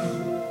else.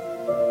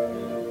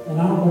 And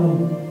I don't want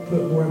to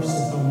put more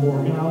emphasis on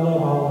Morgan. I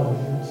love all of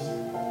you.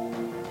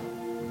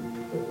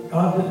 But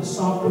God didn't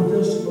stop with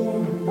just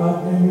one.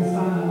 God gave me 5.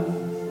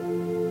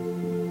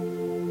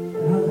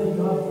 And I thank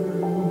God for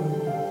every one of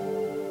you.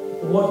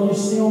 But what you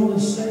see on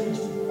this stage,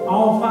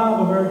 all 5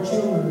 of our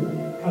children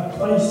have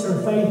placed their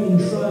faith and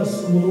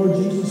trust in the Lord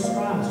Jesus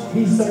Christ.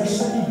 He's their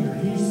Savior.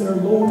 He's their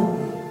Lord.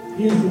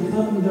 He is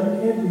becoming their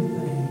everything.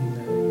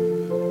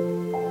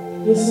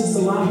 This is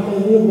the life they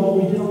live. What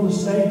we did on the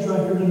stage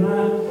right here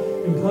tonight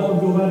in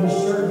Putnamville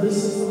Baptist Church,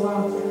 this is the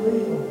life they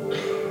live.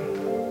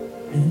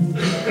 And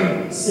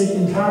they're sick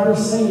and tired of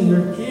singing.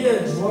 Their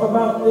kids, what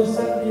about this,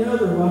 that, and the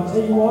other? Well, I'll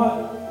tell you what,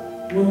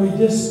 when we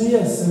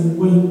dismiss and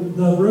when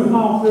the room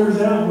all clears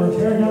out, we're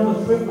tearing down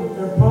the equipment,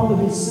 they'll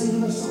probably be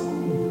singing a song.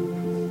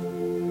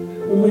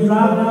 When we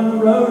drive down the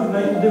road,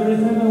 they can do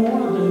anything they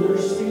want to do. They're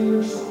singing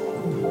their song.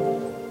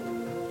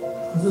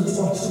 Because it's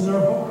what's in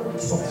their heart.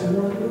 It's what they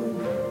want to do.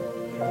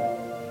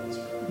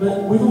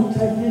 But we don't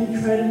take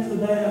any credit for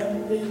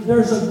that.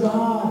 There's a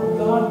God.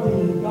 God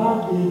did.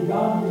 God did.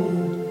 God did.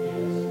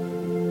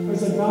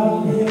 There's a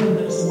God in heaven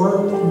that's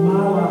worked in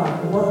my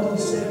life, worked in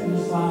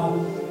Stephanie's life.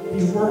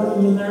 He's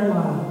working in their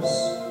lives.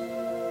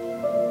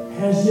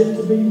 Has yet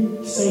to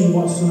be seen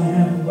what's going to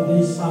happen with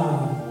these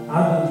 5.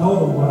 I've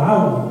told them what I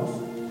want.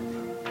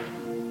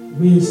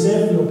 Me and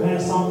Stephanie will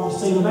pass off the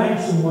scene of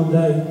action one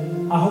day.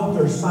 I hope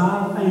there's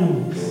 5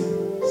 families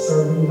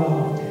serving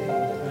God.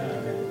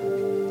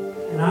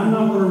 And I'm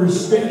not going to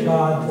restrict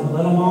God to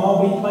let them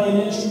all be playing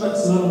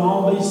instruments, let them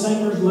all be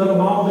singers, let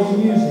them all be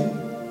music.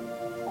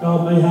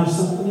 God may have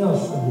something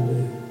else for them to do.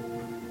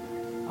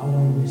 I want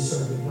them to be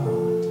serving God.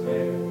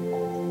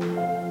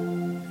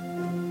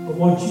 But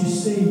what you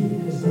see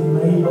has been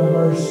made by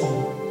mercy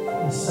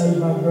and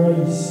saved by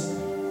grace.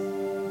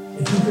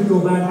 If you could go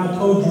back, I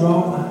told you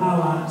all the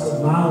highlights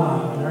of my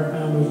life and our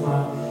family's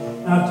life.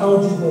 And I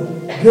told you the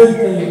good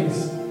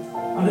things.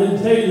 I didn't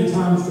tell you the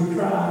times we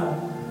cried.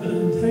 I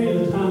didn't tell you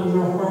the times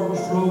our heart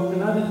was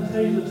broken. I didn't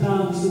tell you the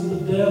times that the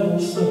devil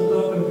slipped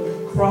up and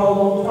crawled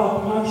on top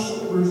of my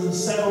shoulders and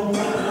sat on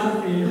top of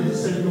my head and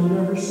said, you'll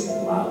never see the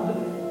light of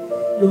day.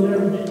 You'll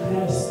never get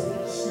past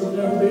this. You'll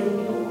never be able to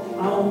go on.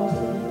 I won't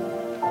tell you.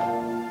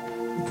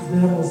 But the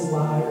devil's a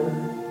liar.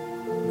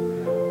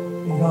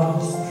 And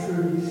God's the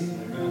truth.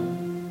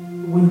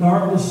 When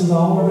darkness is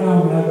all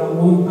around me, I got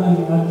one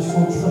thing, and I just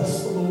want to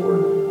trust the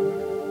Lord.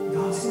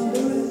 God's going to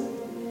do it.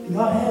 And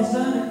God has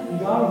done it. And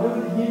God will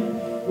do it again.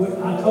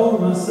 I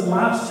told him, I said,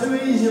 life's too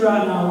easy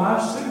right now.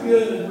 Life's too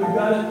good. We've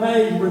got it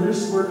made. We're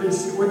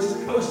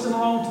coasting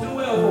along too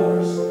well for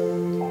us.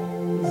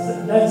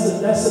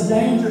 That's a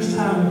dangerous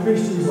time in a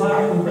Christian's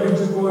life when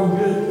things are going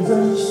good, because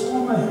there's a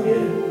storm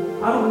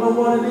ahead. I don't know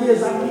what it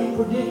is. I can't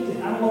predict it.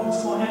 I don't know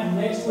what's going to happen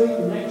next week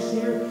or next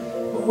year,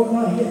 but we're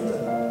going to hit the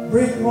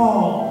brick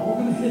wall.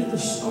 We're going to hit the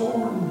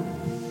storm.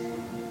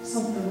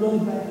 Something really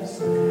bad is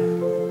going to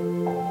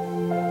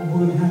happen. We're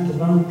going to have to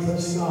learn to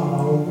trust God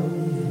all over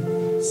again.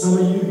 Some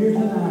of you here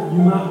tonight, you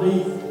might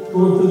be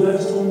going through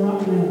that storm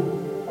right now.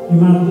 You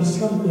might have just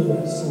come through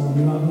that storm.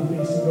 You might be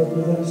fixing to go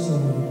through that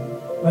storm.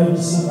 Maybe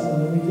something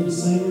that we can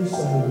sing or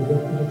say will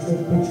help you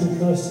to put your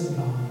trust in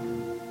God.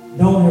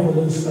 Don't ever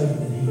lose faith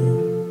in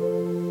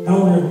Him.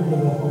 Don't ever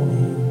give up on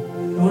Him.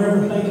 Don't ever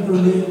think for a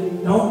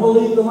minute. Don't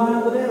believe the lie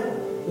of the devil.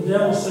 The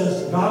devil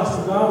says God's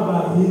forgot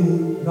about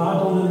you. God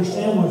don't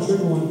understand what you're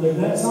going through.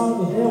 That's not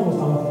the devil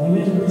talking.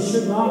 Amen. We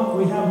should not.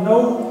 We have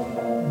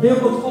no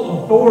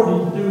biblical authority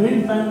to do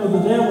anything with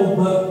the devil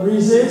but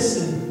resist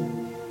him.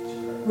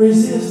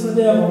 Resist the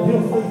devil.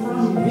 He'll flee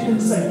from you. He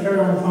didn't say carry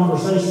on a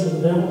conversation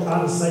with the devil,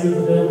 try to save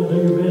the devil, do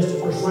your best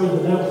to persuade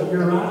the devil that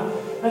you're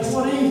right. That's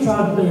what Eve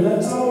tried to do.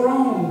 That's all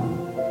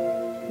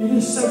wrong. You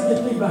just say,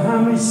 get thee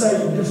behind me,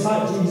 Satan, just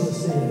like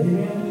Jesus did.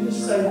 Amen. You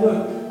just say,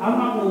 look, I'm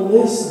not going to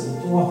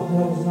listen to what the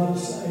devil's going to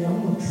say.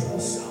 I'm going to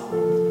trust God.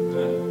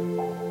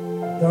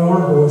 There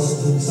are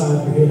voices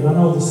inside your head. I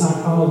know the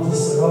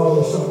psychologists say, oh,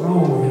 there's something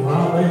wrong with him.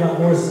 They got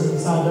voices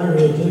inside their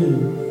head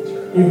too.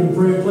 Even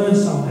Fred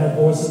Flintstone had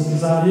voices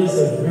inside his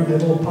head. Remember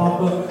the little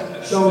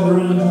pop-up shoulder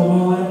angel and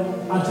all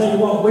that? I tell you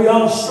what, we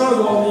all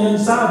struggle on the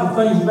inside with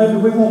things maybe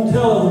we won't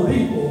tell other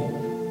people.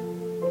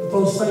 But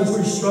those things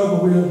we struggle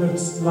with,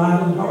 it's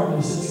light and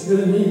darkness, it's good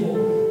and evil.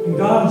 And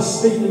God is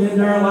speaking in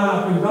their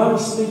life, and God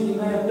is speaking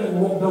that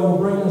will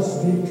bring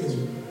us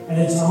victory.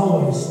 And it's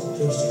always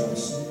just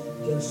trust Him.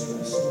 Just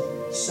trust Him.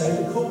 Stay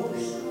the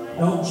course.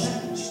 Don't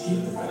change. Keep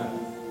the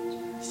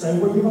faith. Stay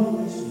where you've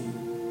always been.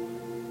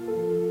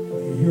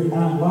 If you're here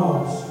now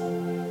lost,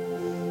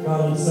 God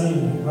ain't saying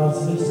that. God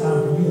said it's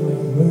time for you to make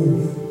a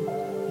move.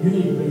 You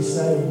need to be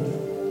saved.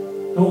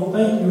 Don't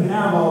think you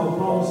have all the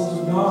promises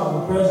of God and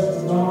the presence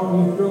of God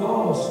on you if you're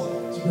lost.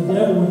 The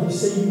devil will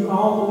deceive you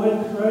all the way to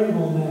the grave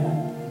on that.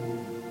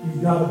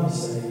 You've got to be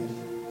saved.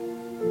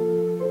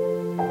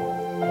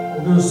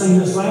 We're going to sing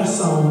this last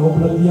song,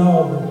 Open Up the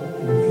Altar.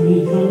 And if you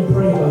need to come and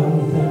pray about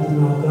anything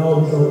tonight, the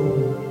altar's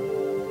open.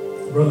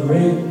 Brother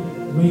Red,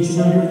 we'll meet you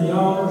down here at the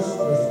altars.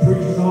 There's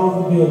preachers all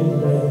over the building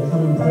today that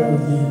come and pray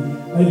with you.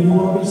 Maybe you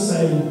want to be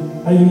saved.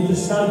 Maybe you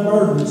just got a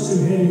burden that's too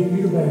heavy for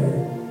you to bear.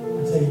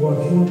 I tell you what,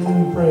 if you want to come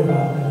and pray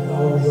about that, the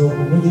altar's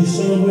open. Would you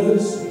stand with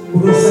us?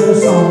 We're going to sing a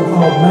song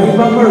called Made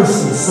by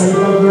Mercy, Saved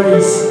by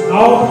Grace.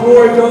 All the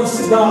glory goes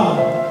to God,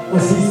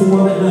 because He's the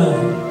one that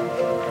done it.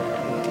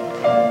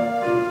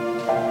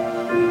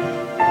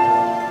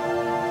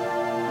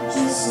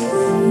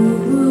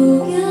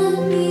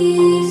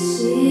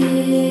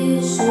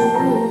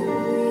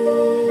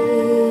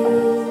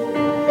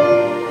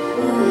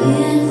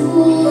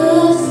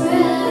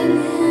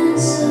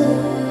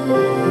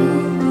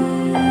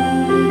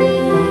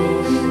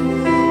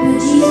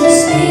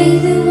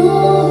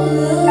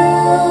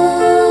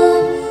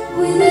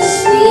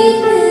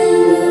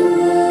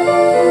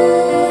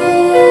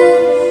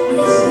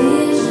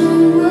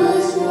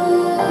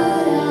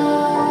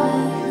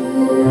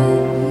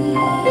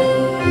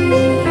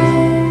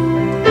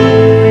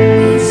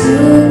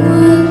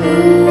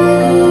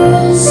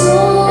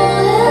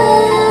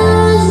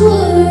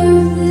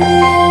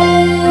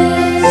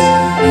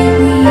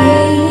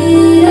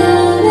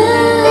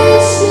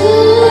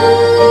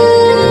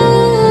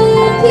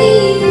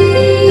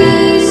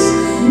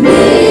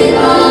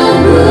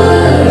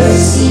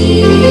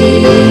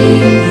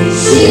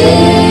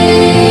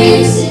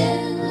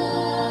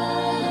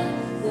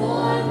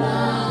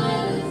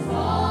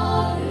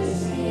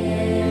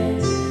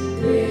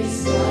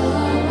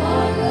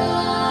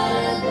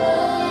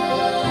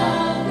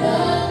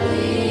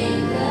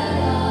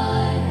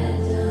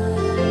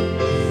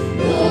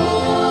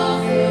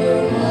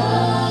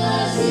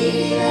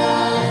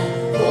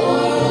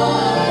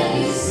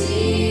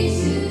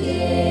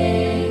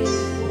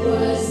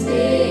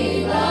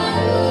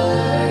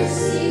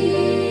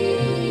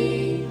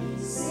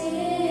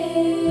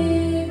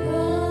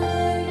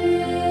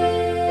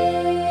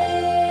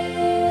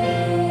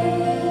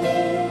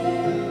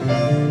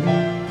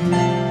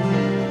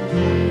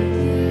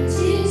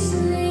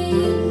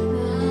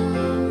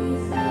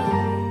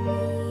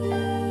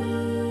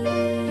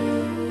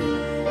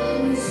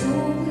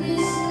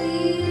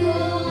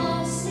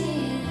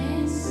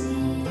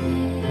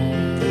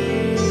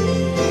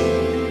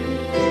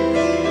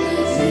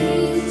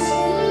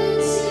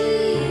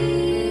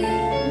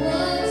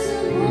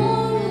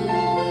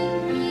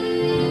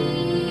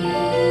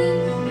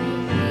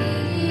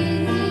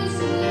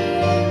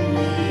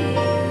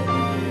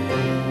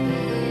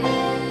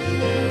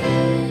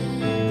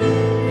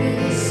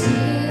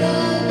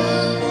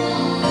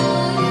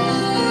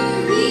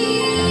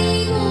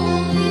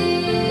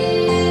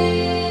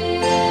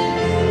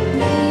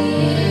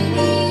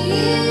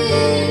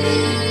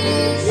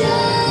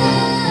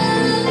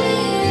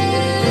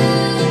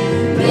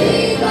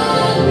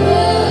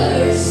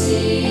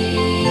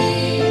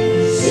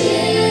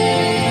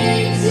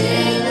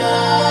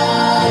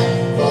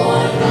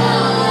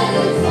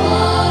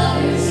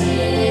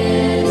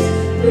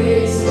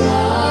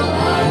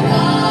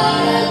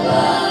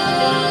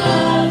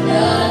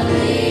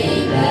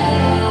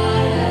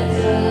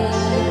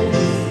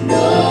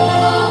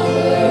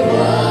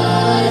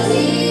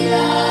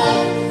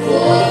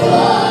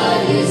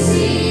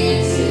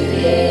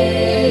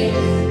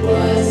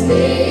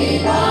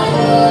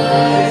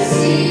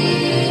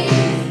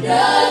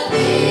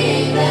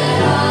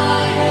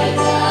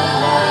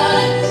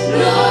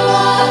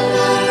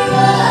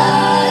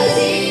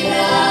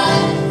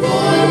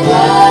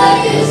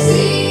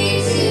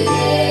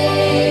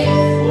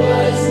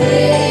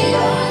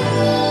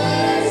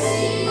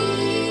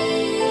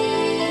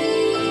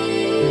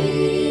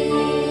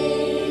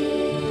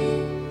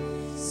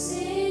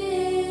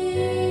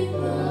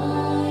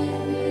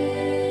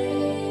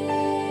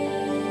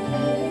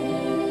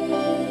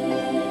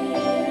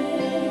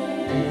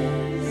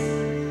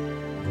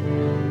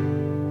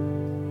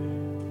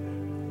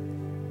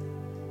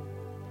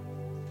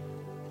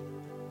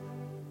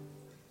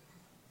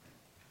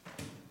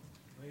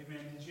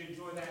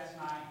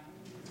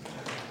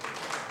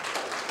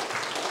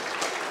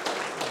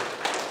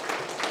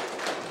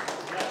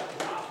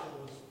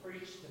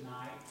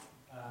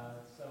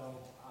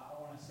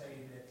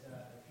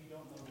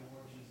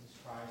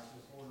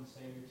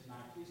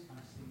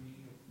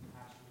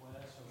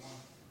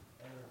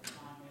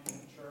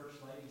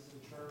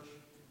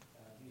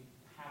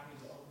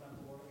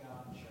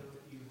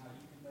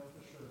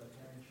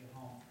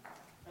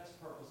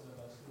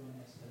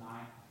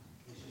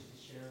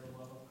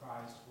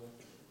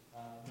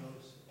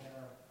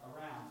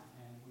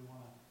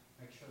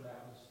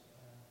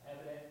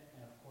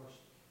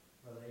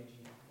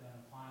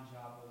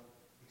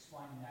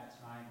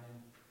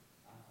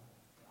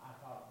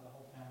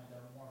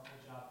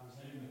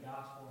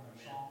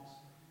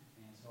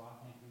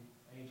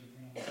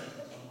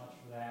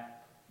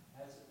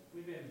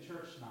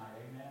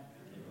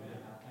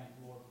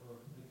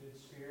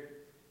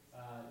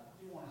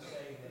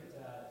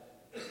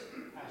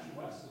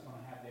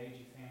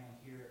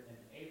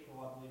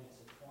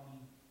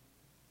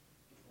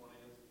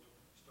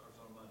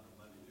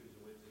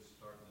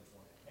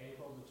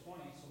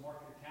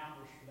 mark your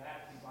calendars for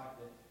that if you'd like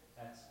to.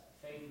 That's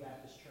Faith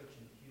Baptist Church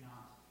in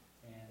Cunot.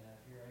 And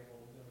if you're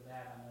able to go to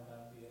that, I know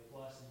that would be a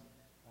blessing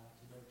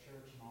to their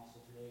church and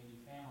also to the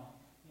Agee family.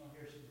 You'll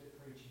hear some good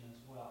preaching as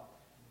well.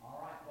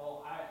 All right,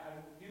 well,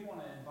 I do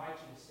want to invite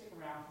you to stick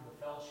around for the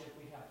fellowship.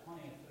 We have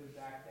plenty of food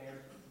back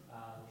there. There's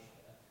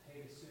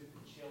potato soup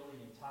and chili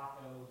and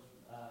tacos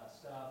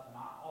stuff and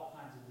all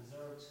kinds of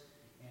desserts.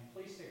 And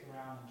please stick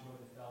around and enjoy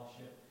the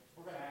fellowship.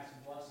 We're going to ask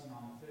a blessing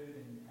on the food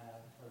and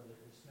for the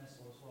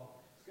dismissal as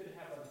well. It's good to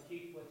have Brother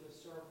Keith with us.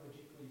 Sir, would you